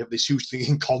 We have this huge thing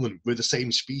in common. We're the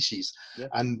same species.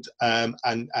 And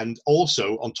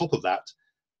also on top of that,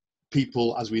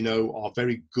 people, as we know, are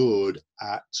very good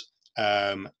at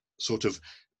sort of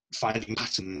finding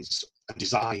patterns and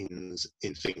designs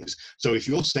in things. So if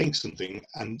you're saying something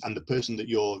and the person that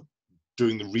you're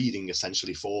doing the reading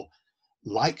essentially for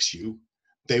likes you,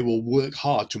 they will work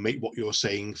hard to make what you're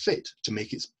saying fit, to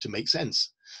make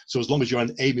sense. So as long as you're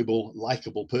an amiable,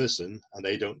 likable person, and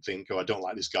they don't think, oh, I don't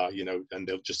like this guy, and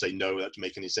they'll just say no, that doesn't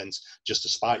make any sense, just to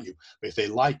spite you. But if they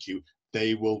like you,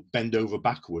 they will bend over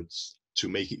backwards to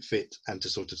make it fit and to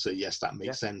sort of say, yes, that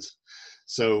makes sense.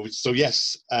 So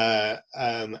yes,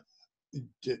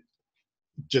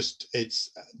 just it's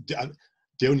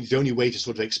the only way to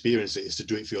sort of experience it is to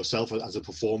do it for yourself as a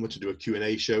performer, to do a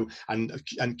Q&A show, and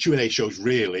Q&A shows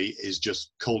really is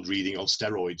just cold reading on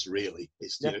steroids. Really,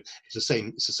 it's it's the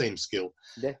same skill.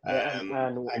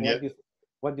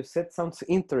 What you said sounds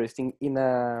interesting in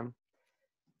the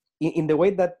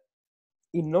way that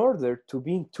in order to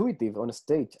be intuitive on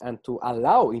stage and to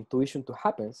allow intuition to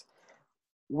happen,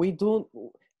 we don't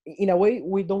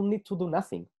need to do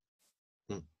nothing.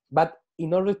 But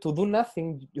in order to do nothing,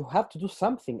 you have to do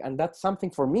something. And that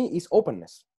something for me is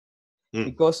openness.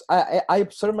 Because I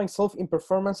observe myself in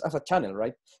performance as a channel,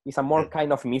 right? It's a more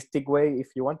kind of mystic way if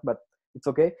you want, but it's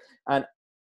okay. And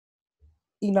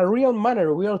in a real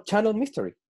manner, we are channel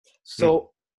mystery.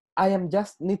 So I am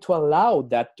just need to allow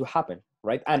that to happen,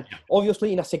 right? And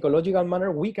obviously in a psychological manner,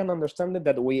 we can understand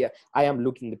that I am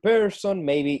looking the person.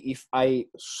 Maybe if I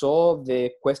saw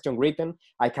the question written,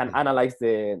 I can analyze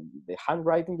the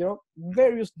handwriting,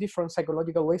 various different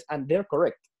psychological ways, and they're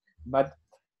correct. But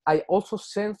I also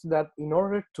sense that in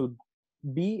order to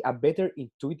be a better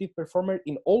intuitive performer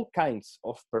in all kinds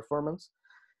of performance,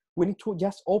 we need to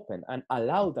just open and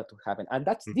allow that to happen. And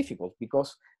that's difficult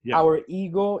because our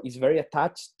ego is very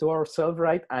attached to ourselves,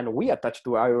 right? And we attach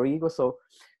to our ego. So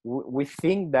we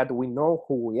think that we know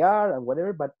who we are and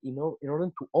whatever, but in order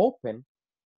to open,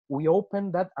 we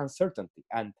open that uncertainty.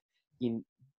 And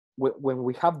when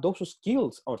we have those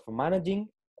skills of managing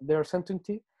their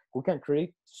uncertainty, we can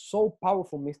create so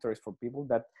powerful mysteries for people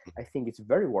that I think it's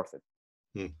very worth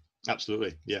it.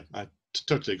 Absolutely. Yeah, I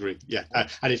totally agree. Yeah.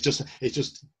 And it's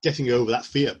just getting over that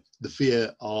fear, the fear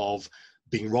of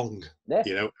being wrong,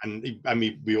 and I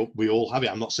mean, we all have it.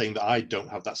 I'm not saying that I don't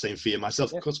have that same fear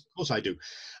myself. Of course I do.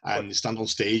 And stand on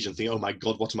stage and think, oh my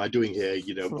God, what am I doing here?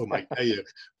 Oh my God.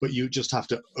 But you just have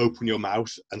to open your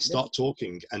mouth and start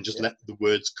talking and just let the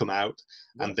words come out.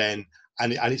 And then,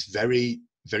 and it's very,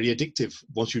 very addictive.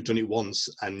 Once you've done it once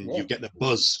and you get the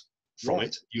buzz from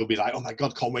it, you'll be like, oh my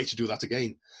God, can't wait to do that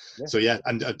again. So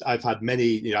and I've had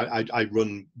many, I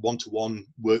run one-to-one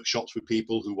workshops with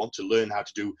people who want to learn how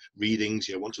to do readings,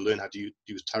 want to learn how to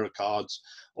use tarot cards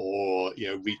or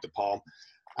read the palm.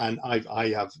 And I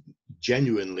have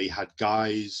genuinely had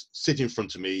guys sit in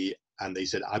front of me and they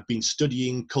said, I've been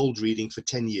studying cold reading for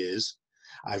 10 years.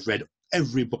 I've read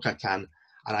every book I can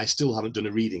and I still haven't done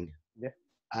a reading.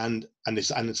 And they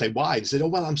say, why? And they said, oh,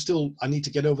 well, I need to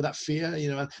get over that fear,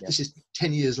 this is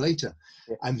 10 years later.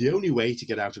 And the only way to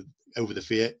get over the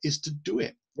fear is to do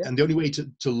it. And the only way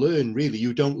to learn, really,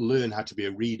 you don't learn how to be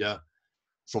a reader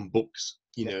from books.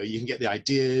 You can get the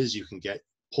ideas, you can get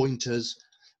pointers,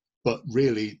 but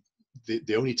really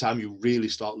the only time you really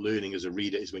start learning as a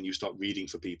reader is when you start reading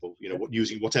for people,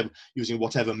 using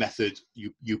whatever method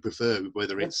you prefer,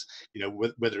 whether it's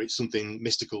whether it's something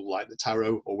mystical like the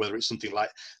tarot or whether it's something like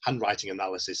handwriting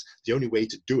analysis. The only way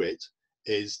to do it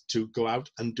is to go out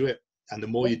and do it, and the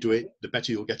more you do it, the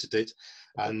better you'll get at it,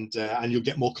 and you'll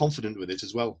get more confident with it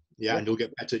as well. And you'll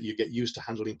get better. You get used to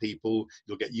handling people.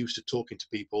 You'll get used to talking to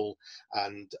people,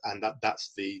 and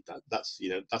that's the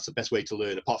best way to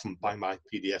learn. Apart from buying my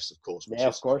PDFs, of course, which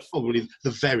is probably the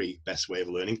very best way of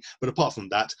learning. But apart from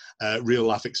that, real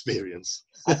life experience.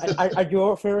 Are you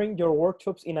offering your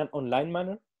workshops in an online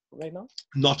manner right now?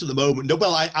 Not at the moment. No.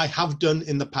 Well, I have done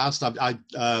in the past. I've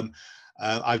done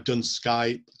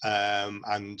Skype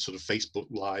and sort of Facebook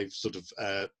Live sort of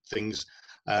things.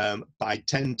 But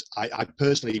I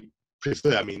personally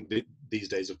prefer, I mean, these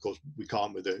days, of course, we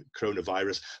can't with the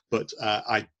coronavirus, but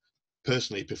I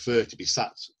personally prefer to be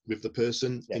sat with the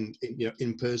person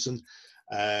in person.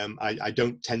 I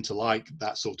don't tend to like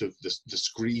that sort of the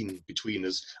screen between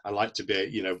us. I like to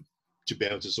be, to be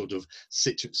able to sort of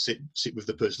sit with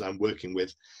the person I'm working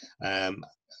with.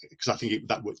 Because I think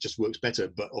that just works better.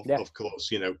 But of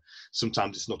course,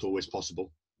 sometimes it's not always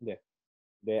possible.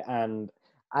 And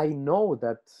I know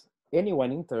that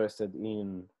anyone interested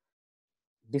in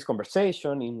this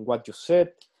conversation, in what you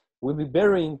said, will be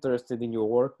very interested in your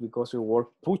work, because your work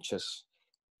pushes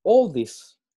all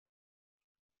this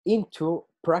into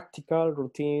practical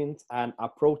routines and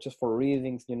approaches for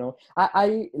readings.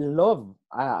 I love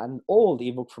an old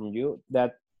ebook from you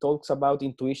that talks about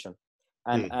intuition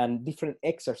and different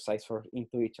exercise for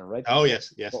intuition, right? Oh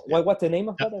yes. What's the name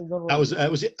of that? That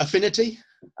was it Affinity?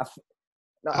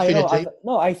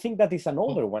 No, I think that is an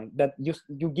older one that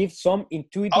you give some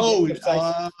intuitive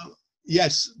exercise.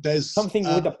 Yes, there's something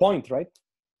with a point, right?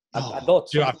 A dot.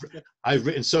 I've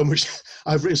written so much.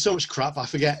 I've written so much crap. I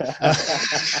forget.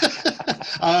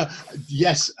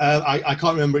 Yes, I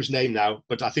can't remember its name now,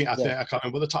 but I think I can't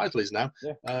remember what the title is now.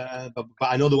 But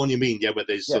I know the one you mean. Yeah, where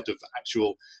there's sort of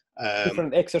actual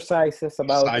different exercises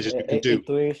about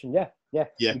intuition.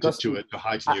 Because to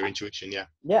heighten your intuition.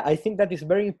 I think that is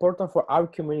very important for our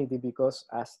community, because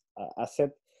as I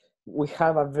said, we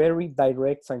have a very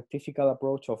direct scientific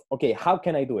approach of, okay, how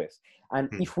can I do this? And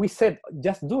if we said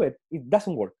just do it, it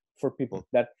doesn't work for people.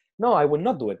 That no, I will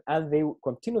not do it, and they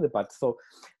continue the path. So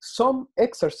some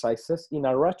exercises in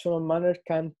a rational manner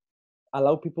can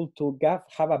allow people to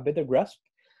have a better grasp.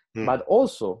 But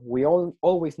also we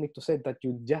always need to say that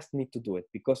you just need to do it,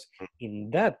 because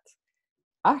in that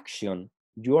action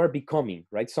you are becoming,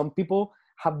 right? Some people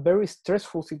have very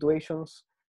stressful situations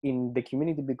in the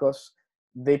community because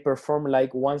they perform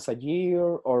like once a year,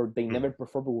 or they never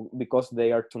perform because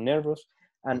they are too nervous.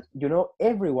 And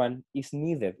everyone is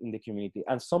needed in the community,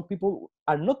 and some people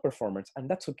are not performers, and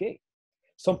that's okay.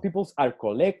 Some people are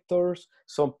collectors,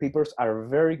 some people are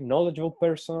very knowledgeable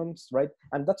persons, right?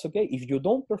 And that's okay. If you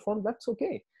don't perform, that's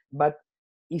okay. But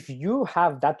if you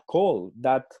have that call,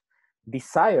 that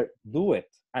desire, do it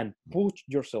and push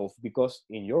yourself, because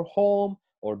in your home,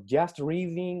 or just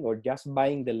reading, or just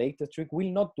buying the latest trick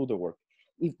will not do the work.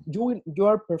 If you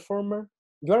are a performer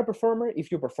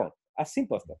if you perform. As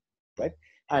simple as that, right?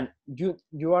 And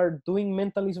you are doing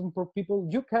mentalism for people,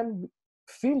 you can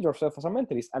feel yourself as a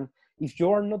mentalist. And if you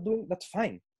are not doing, that's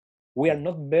fine. We are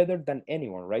not better than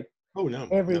anyone, right? Oh no,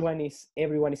 everyone is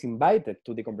invited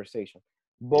to the conversation,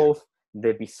 both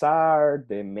the bizarre,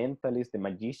 the mentalists, the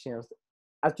magicians.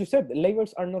 As you said, the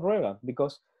labels are not relevant,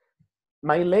 because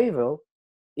my label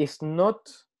is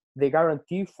not the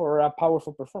guarantee for a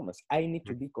powerful performance. I need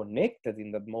to be connected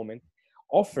in that moment,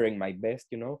 offering my best,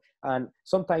 and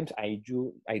sometimes I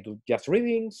do just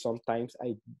reading, sometimes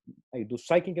I do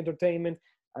psychic entertainment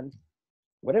and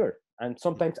whatever, and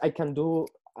sometimes I can do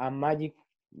a magic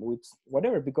with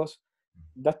whatever, because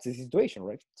that's the situation,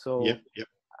 right? So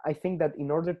I think that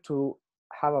in order to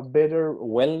have a better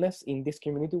wellness in this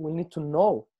community, we need to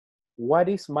know what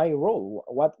is my role,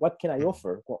 what can I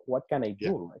offer, what can I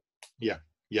do, right?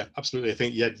 Yeah, absolutely. I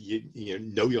think you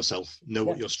know yourself, know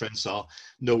what your strengths are,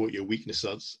 know what your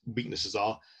weaknesses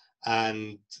are,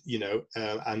 and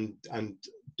and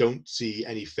don't see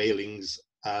any failings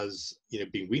as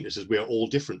being weaknesses. We are all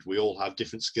different. We all have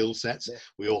different skill sets.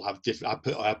 We all have different.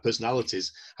 Our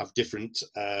personalities have different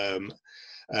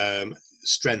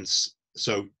strengths.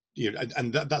 So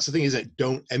and that's the thing, isn't it?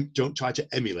 Don't try to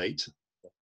emulate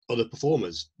other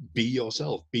performers. Be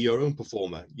yourself. Be your own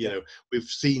performer. We've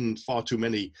seen far too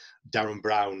many Darren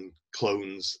Brown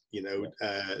clones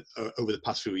over the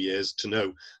past few years to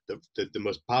know that the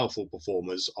most powerful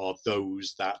performers are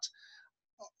those that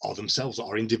are themselves,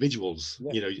 are individuals.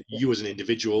 You as an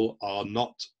individual are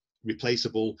not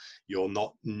replaceable.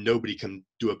 Nobody can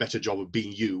do a better job of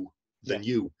being you than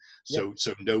you. So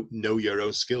know your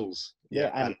own skills.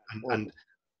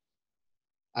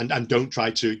 And don't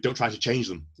try to change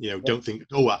them. Don't think,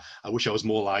 I wish I was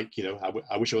more like,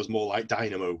 I wish I was more like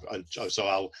Dynamo, and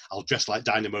so I'll dress like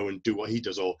Dynamo and do what he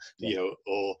does, or I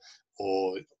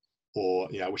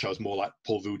wish I was more like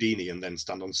Paul Voodini and then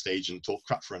stand on stage and talk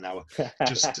crap for an hour.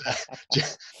 Just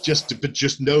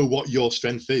know what your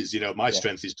strength is. My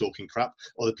strength is talking crap.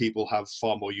 Other people have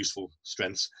far more useful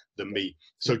strengths than me.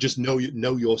 So just know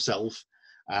yourself.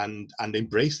 And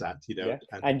embrace that,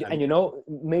 and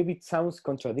maybe it sounds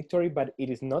contradictory, but it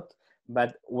is not.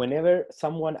 But whenever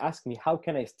someone asks me how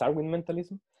can I start with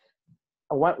mentalism,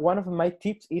 one of my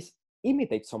tips is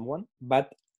imitate someone,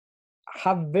 but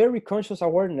have very conscious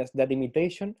awareness that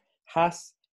imitation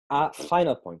has a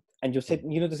final point. And you said,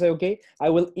 to say, okay,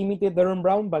 I will imitate Darren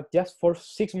Brown, but just for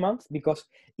 6 months, because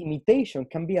imitation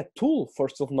can be a tool for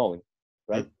self-knowing,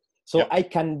 right? So I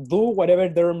can do whatever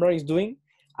Darren Brown is doing.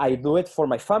 I do it for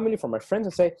my family, for my friends,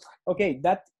 and say, okay,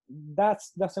 that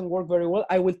doesn't work very well.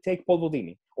 I will take Paul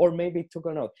Voudini, or maybe it took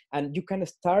or not. And you can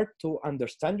start to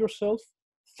understand yourself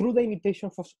through the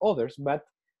imitation of others, but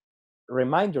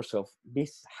remind yourself,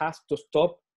 this has to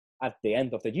stop at the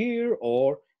end of the year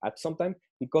or at some time,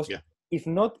 because if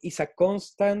not, it's a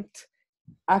constant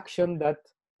action that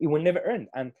it will never end.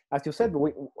 And as you said,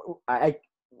 I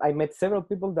met several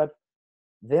people that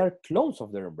they are clones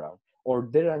of Darren Brown, or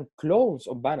they are clones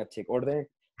of Banachek, or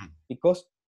because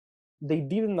they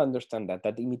didn't understand that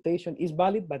imitation is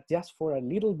valid, but just for a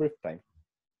little brief time.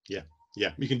 Yeah,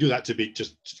 you can do that to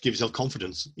just give yourself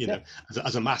confidence,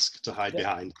 as a mask to hide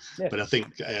behind. But I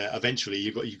think eventually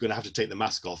you're going to have to take the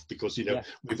mask off, because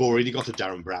we've already got a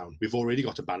Darren Brown, we've already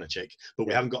got a Banachek, but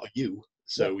we haven't got a you.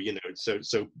 So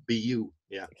so be you.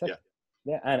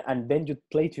 And then you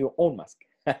play to your own mask.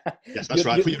 Yes, that's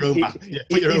right. Put your own mask.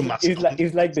 Put your own mask.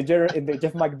 It's like the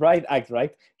Jeff McBride act, right?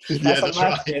 He has a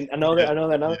mask, right. And another.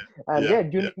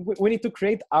 And we need to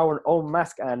create our own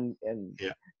mask. And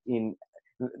in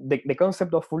the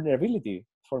concept of vulnerability,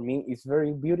 for me, is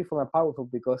very beautiful and powerful,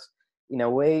 because in a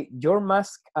way your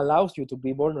mask allows you to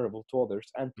be vulnerable to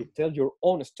others and to tell your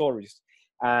own stories,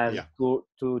 and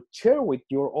to share with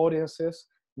your audiences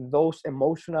those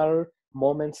emotional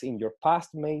moments in your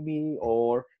past, maybe,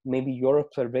 or maybe your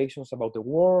observations about the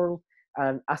world.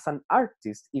 And as an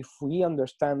artist, if we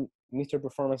understand Mr.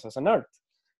 Performance as an art,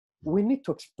 we need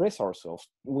to express ourselves.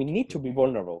 We need to be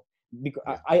vulnerable, because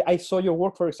Yeah. I saw your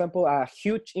work, for example, a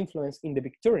huge influence in the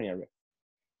Victorian era.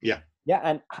 Yeah. Yeah,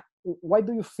 and why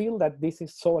do you feel that this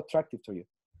is so attractive to you?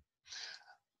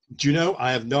 Do you know?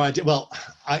 I have no idea. Well,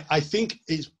 I think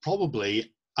it's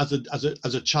probably as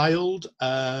a child,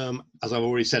 as I've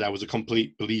already said, I was a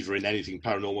complete believer in anything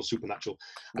paranormal, supernatural,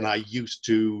 and Yeah. I used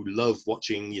to love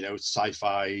watching,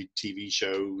 sci-fi TV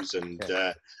shows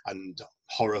Yeah. and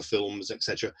horror films,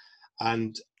 etc.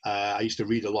 And I used to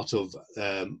read a lot of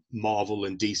Marvel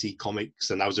and DC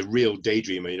comics, and I was a real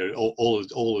daydreamer. All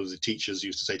of the teachers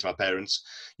used to say to my parents,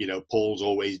 Paul's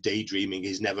always daydreaming.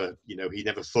 He's never, he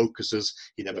never focuses,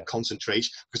 he never Yeah. concentrates.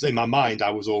 Because in my mind,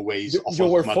 I was always off You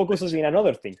were my focused in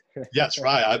another thing. Yeah, that's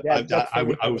right. Yeah, that's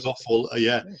a I was awful.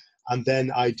 Yeah. Yeah. And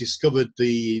then I discovered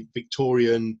the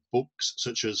Victorian books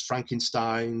such as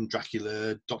Frankenstein,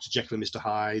 Dracula, Dr. Jekyll and Mr.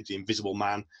 Hyde, The Invisible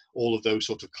Man, all of those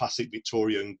sort of classic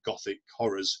Victorian Gothic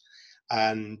horrors.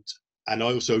 And I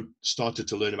also started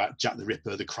to learn about Jack the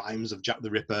Ripper, the crimes of Jack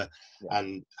the Ripper, Yeah.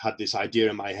 and had this idea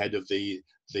in my head of the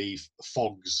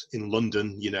fogs in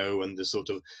London, and the sort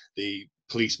of the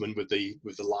policeman with the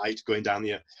light going down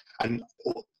the, and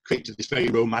created this very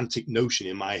romantic notion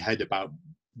in my head about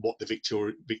what the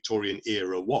Victorian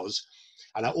era was.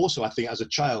 And I think as a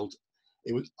child,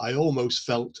 I almost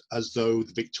felt as though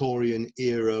the Victorian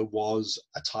era was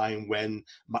a time when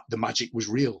the magic was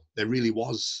real. There really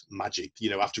was magic,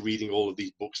 after reading all of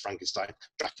these books, Frankenstein,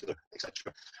 Dracula,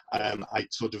 etc. I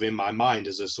sort of, in my mind,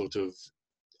 as a sort of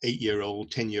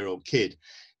 8-year-old, 10-year-old kid,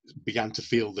 began to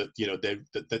feel that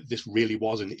that this really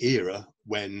was an era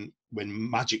when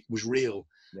magic was real.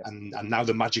 Yeah. And now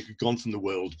the magic had gone from the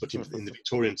world, but in the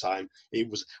Victorian time it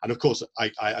was. And of course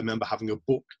I remember having a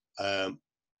book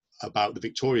about the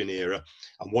Victorian era,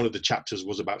 and one of the chapters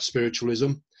was about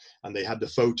spiritualism, and they had the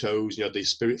photos, the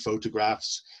spirit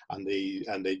photographs and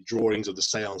the drawings of the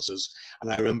seances.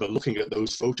 And I remember looking at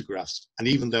those photographs, and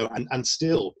even though and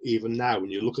still even now,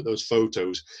 when you look at those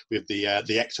photos with the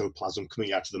ectoplasm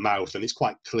coming out of the mouth, and it's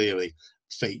quite clearly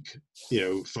fake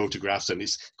photographs, and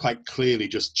it's quite clearly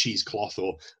just cheesecloth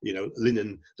or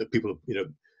linen that people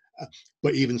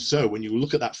but even so, when you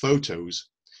look at that photos,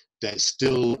 there's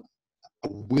still a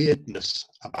weirdness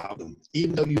about them,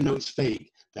 even though it's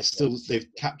fake. They've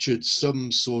captured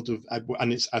some sort of,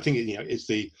 and I think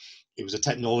it was a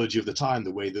technology of the time,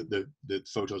 the way that the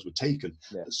photos were taken.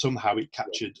 Yeah. Somehow it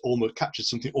captured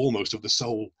something almost of the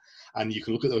soul. And you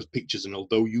can look at those pictures, and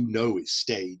although it's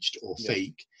staged or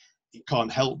fake, you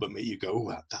can't help but make you go,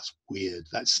 oh, that's weird.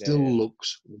 That still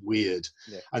looks weird.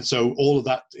 Yeah. And so all of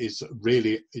that is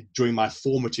really, during my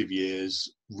formative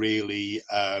years, really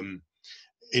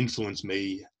influenced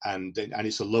me, and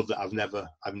it's a love that I've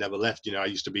never left. I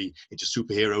used to be into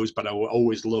superheroes, but I would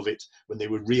always love it when they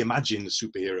would reimagine the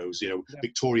superheroes,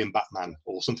 Victorian Batman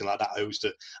or something like that.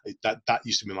 That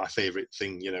used to be my favorite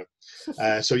thing,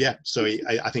 so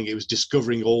I think it was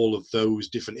discovering all of those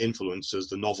different influences,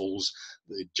 the novels,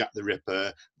 the Jack the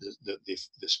Ripper,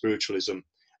 the spiritualism,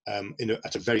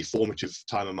 at a very formative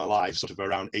time of my life, sort of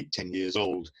around 8-10 years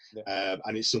old.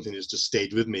 And it's something that's just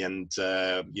stayed with me. And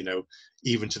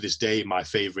even to this day, my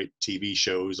favorite TV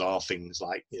shows are things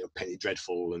like Penny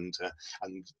Dreadful and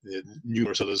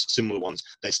numerous other similar ones.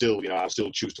 They're still, I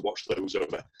still choose to watch those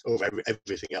over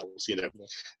everything else.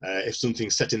 If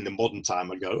something's set in the modern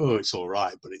time, I'd go, oh, it's all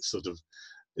right, but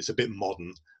it's a bit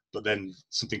modern. But then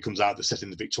something comes out that's set in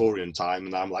the Victorian time,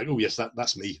 and I'm like, oh yes,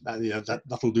 that's me.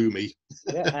 That'll do me.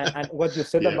 Yeah, and what you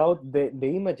said about the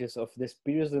images of the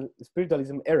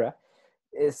spiritualism era,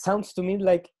 it sounds to me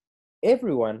like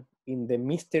everyone in the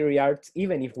mystery arts,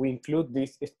 even if we include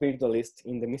these spiritualists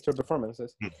in the mystery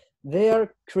performances, they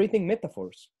are creating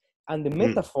metaphors. And the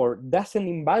metaphor doesn't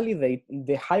invalidate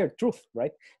the higher truth,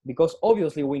 right? Because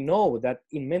obviously we know that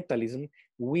in mentalism,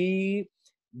 we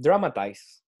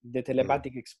dramatize the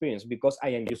telepathic experience because I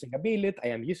am using a billet, I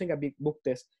am using a big book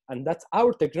test, and that's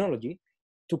our technology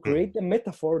to create a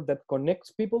metaphor that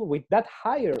connects people with that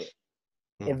higher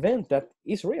event that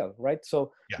is real, right?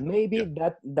 So maybe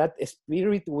that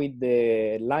spirit with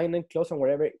the linen clothes and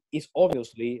whatever is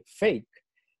obviously fake.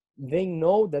 They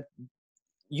know that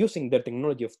using the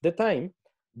technology of the time,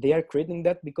 they are creating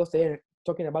that because they are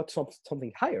talking about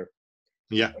something higher.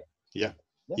 Yeah,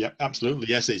 absolutely.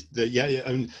 Yes,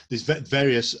 and there's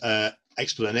various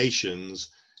explanations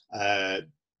that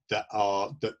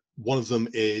one of them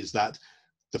is that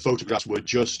the photographs were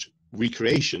just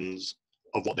recreations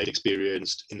of what they'd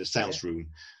experienced in the seance room.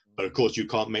 But of course, you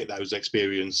can't make those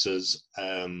experiences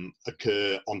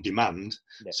occur on demand,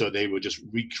 so they were just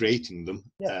recreating them.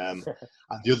 And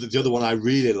the other one I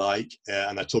really like,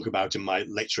 and I talk about in my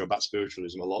lecture about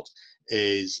spiritualism a lot,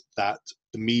 is that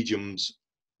the mediums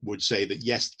would say that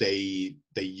yes, they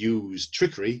use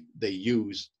trickery, they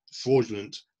use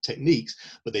fraudulent techniques,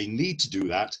 but they need to do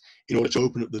that in order to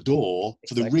open up the door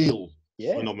for the Exactly. real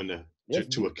Yeah. phenomena Yes.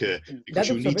 to occur, because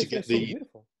That you need to observation get is so the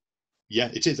beautiful. yeah,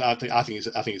 it is. I think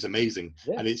it's amazing,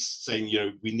 Yeah. and it's saying, you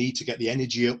know, we need to get the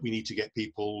energy up. We need to get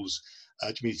people's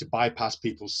we need to bypass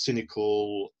people's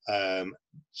cynical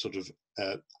sort of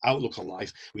outlook on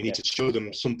life. We need to show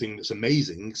them something that's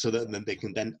amazing, so that then they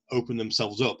can then open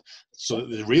themselves up, so that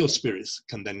the real spirits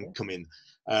can then come in.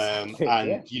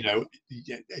 And you know,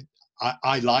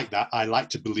 I like that. I like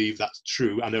to believe that's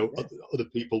true. I know other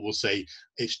people will say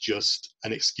it's just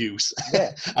an excuse,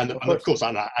 and of course,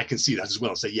 and I can see that as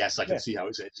well. Say yes, I can see how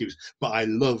it's an excuse, but I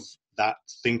love that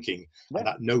thinking and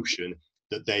that notion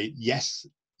that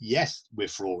yes, we're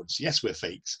frauds, yes, we're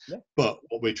fakes, but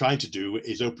what we're trying to do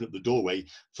is open up the doorway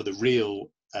for the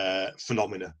real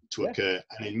phenomena to occur.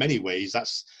 And in many ways,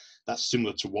 that's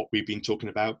similar to what we've been talking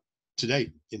about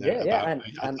today, you know, about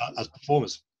as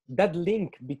performers. That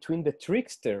link between the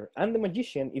trickster and the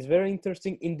magician is very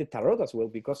interesting in the tarot as well,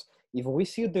 because if we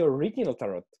see the original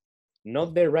tarot,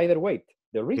 not the Rider-Waite,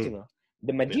 the original,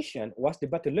 the magician was the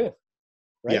battleur,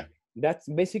 right? That's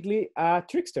basically a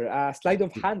trickster, a sleight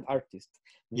of hand artist.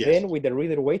 Then with the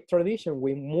Rider-Waite tradition,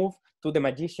 we move to the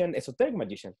magician, esoteric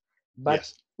magician.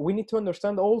 But we need to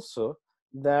understand also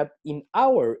that in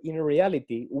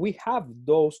reality, we have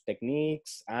those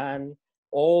techniques and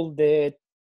all the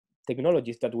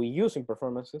technologies that we use in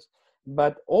performances,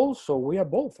 but also we are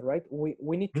both, right?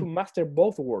 We need to master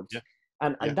both worlds.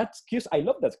 And that excuse, I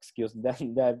love that excuse that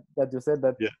you said,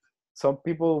 that some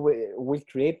people will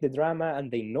create the drama and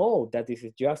they know that this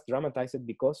is just dramatized,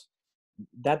 because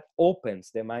that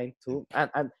opens the mind to,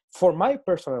 and for my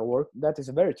personal work, that is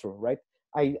very true, right?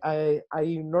 I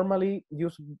normally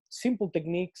use simple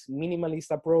techniques,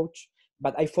 minimalist approach,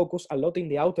 but I focus a lot in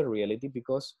the outer reality,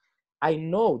 because I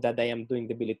know that I am doing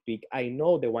the billet peak, I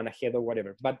know the one ahead or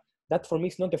whatever, but that for me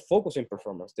is not the focus in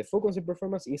performance. The focus in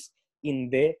performance is in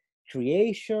the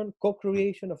creation,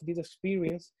 co-creation of this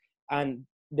experience, and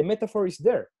the metaphor is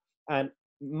there. And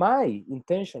my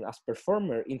intention as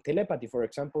performer in telepathy, for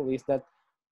example, is that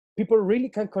people really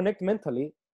can connect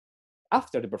mentally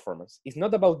after the performance. It's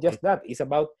not about just that. It's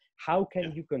about how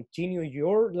can you continue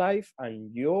your life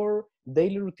and your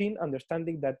daily routine,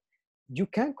 understanding that you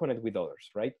can connect with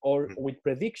others, right? Or with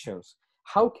predictions.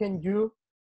 How can you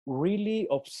really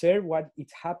observe what is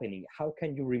happening? How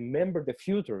can you remember the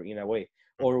future in a way?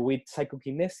 Or with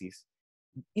psychokinesis.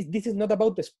 This is not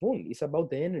about the spoon, it's about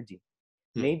the energy.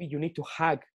 Maybe you need to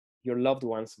hug your loved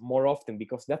ones more often,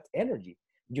 because that's energy.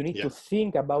 You need to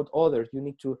think about others. You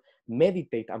need to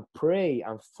meditate and pray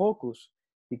and focus,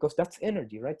 because that's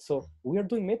energy, right? So we are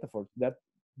doing metaphors that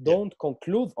don't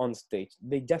conclude on stage.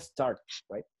 They just start,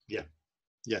 right? Yeah.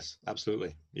 Yes,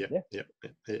 absolutely. Yeah.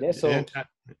 So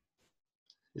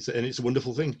it's a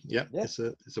wonderful thing. It's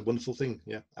a wonderful thing.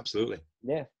 Yeah, absolutely.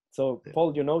 So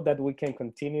Paul, you know that we can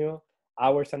continue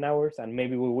hours and hours, and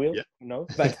maybe we will, you know,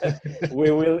 but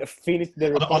we will finish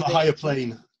the recording on a higher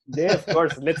plane. Yeah, of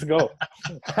course. Let's go.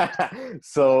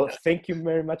 So thank you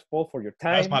very much, Paul, for your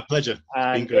time. That's my pleasure.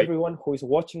 And everyone who is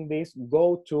watching this,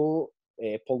 go to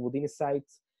Paul Voudini's site.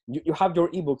 You have your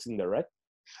ebooks in there, right?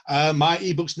 My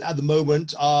ebooks at the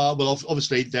moment are, well,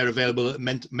 obviously they're available at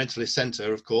Mentalist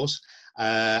Centre, of course,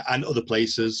 and other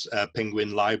places,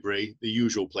 Penguin Library, the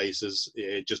usual places.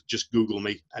 Just Google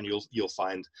me and you'll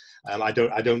find. I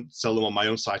don't sell them on my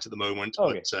own site at the moment,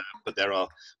 but there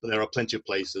are plenty of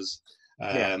places.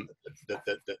 They're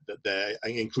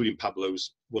including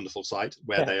Pablo's wonderful site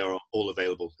where they are all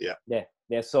available.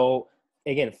 So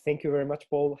again, thank you very much,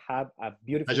 Paul. Have a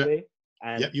beautiful day.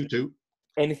 And you too.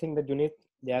 Anything that you need,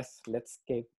 let's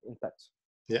keep in touch.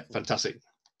 Fantastic.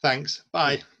 Thanks.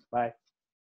 Bye. Bye.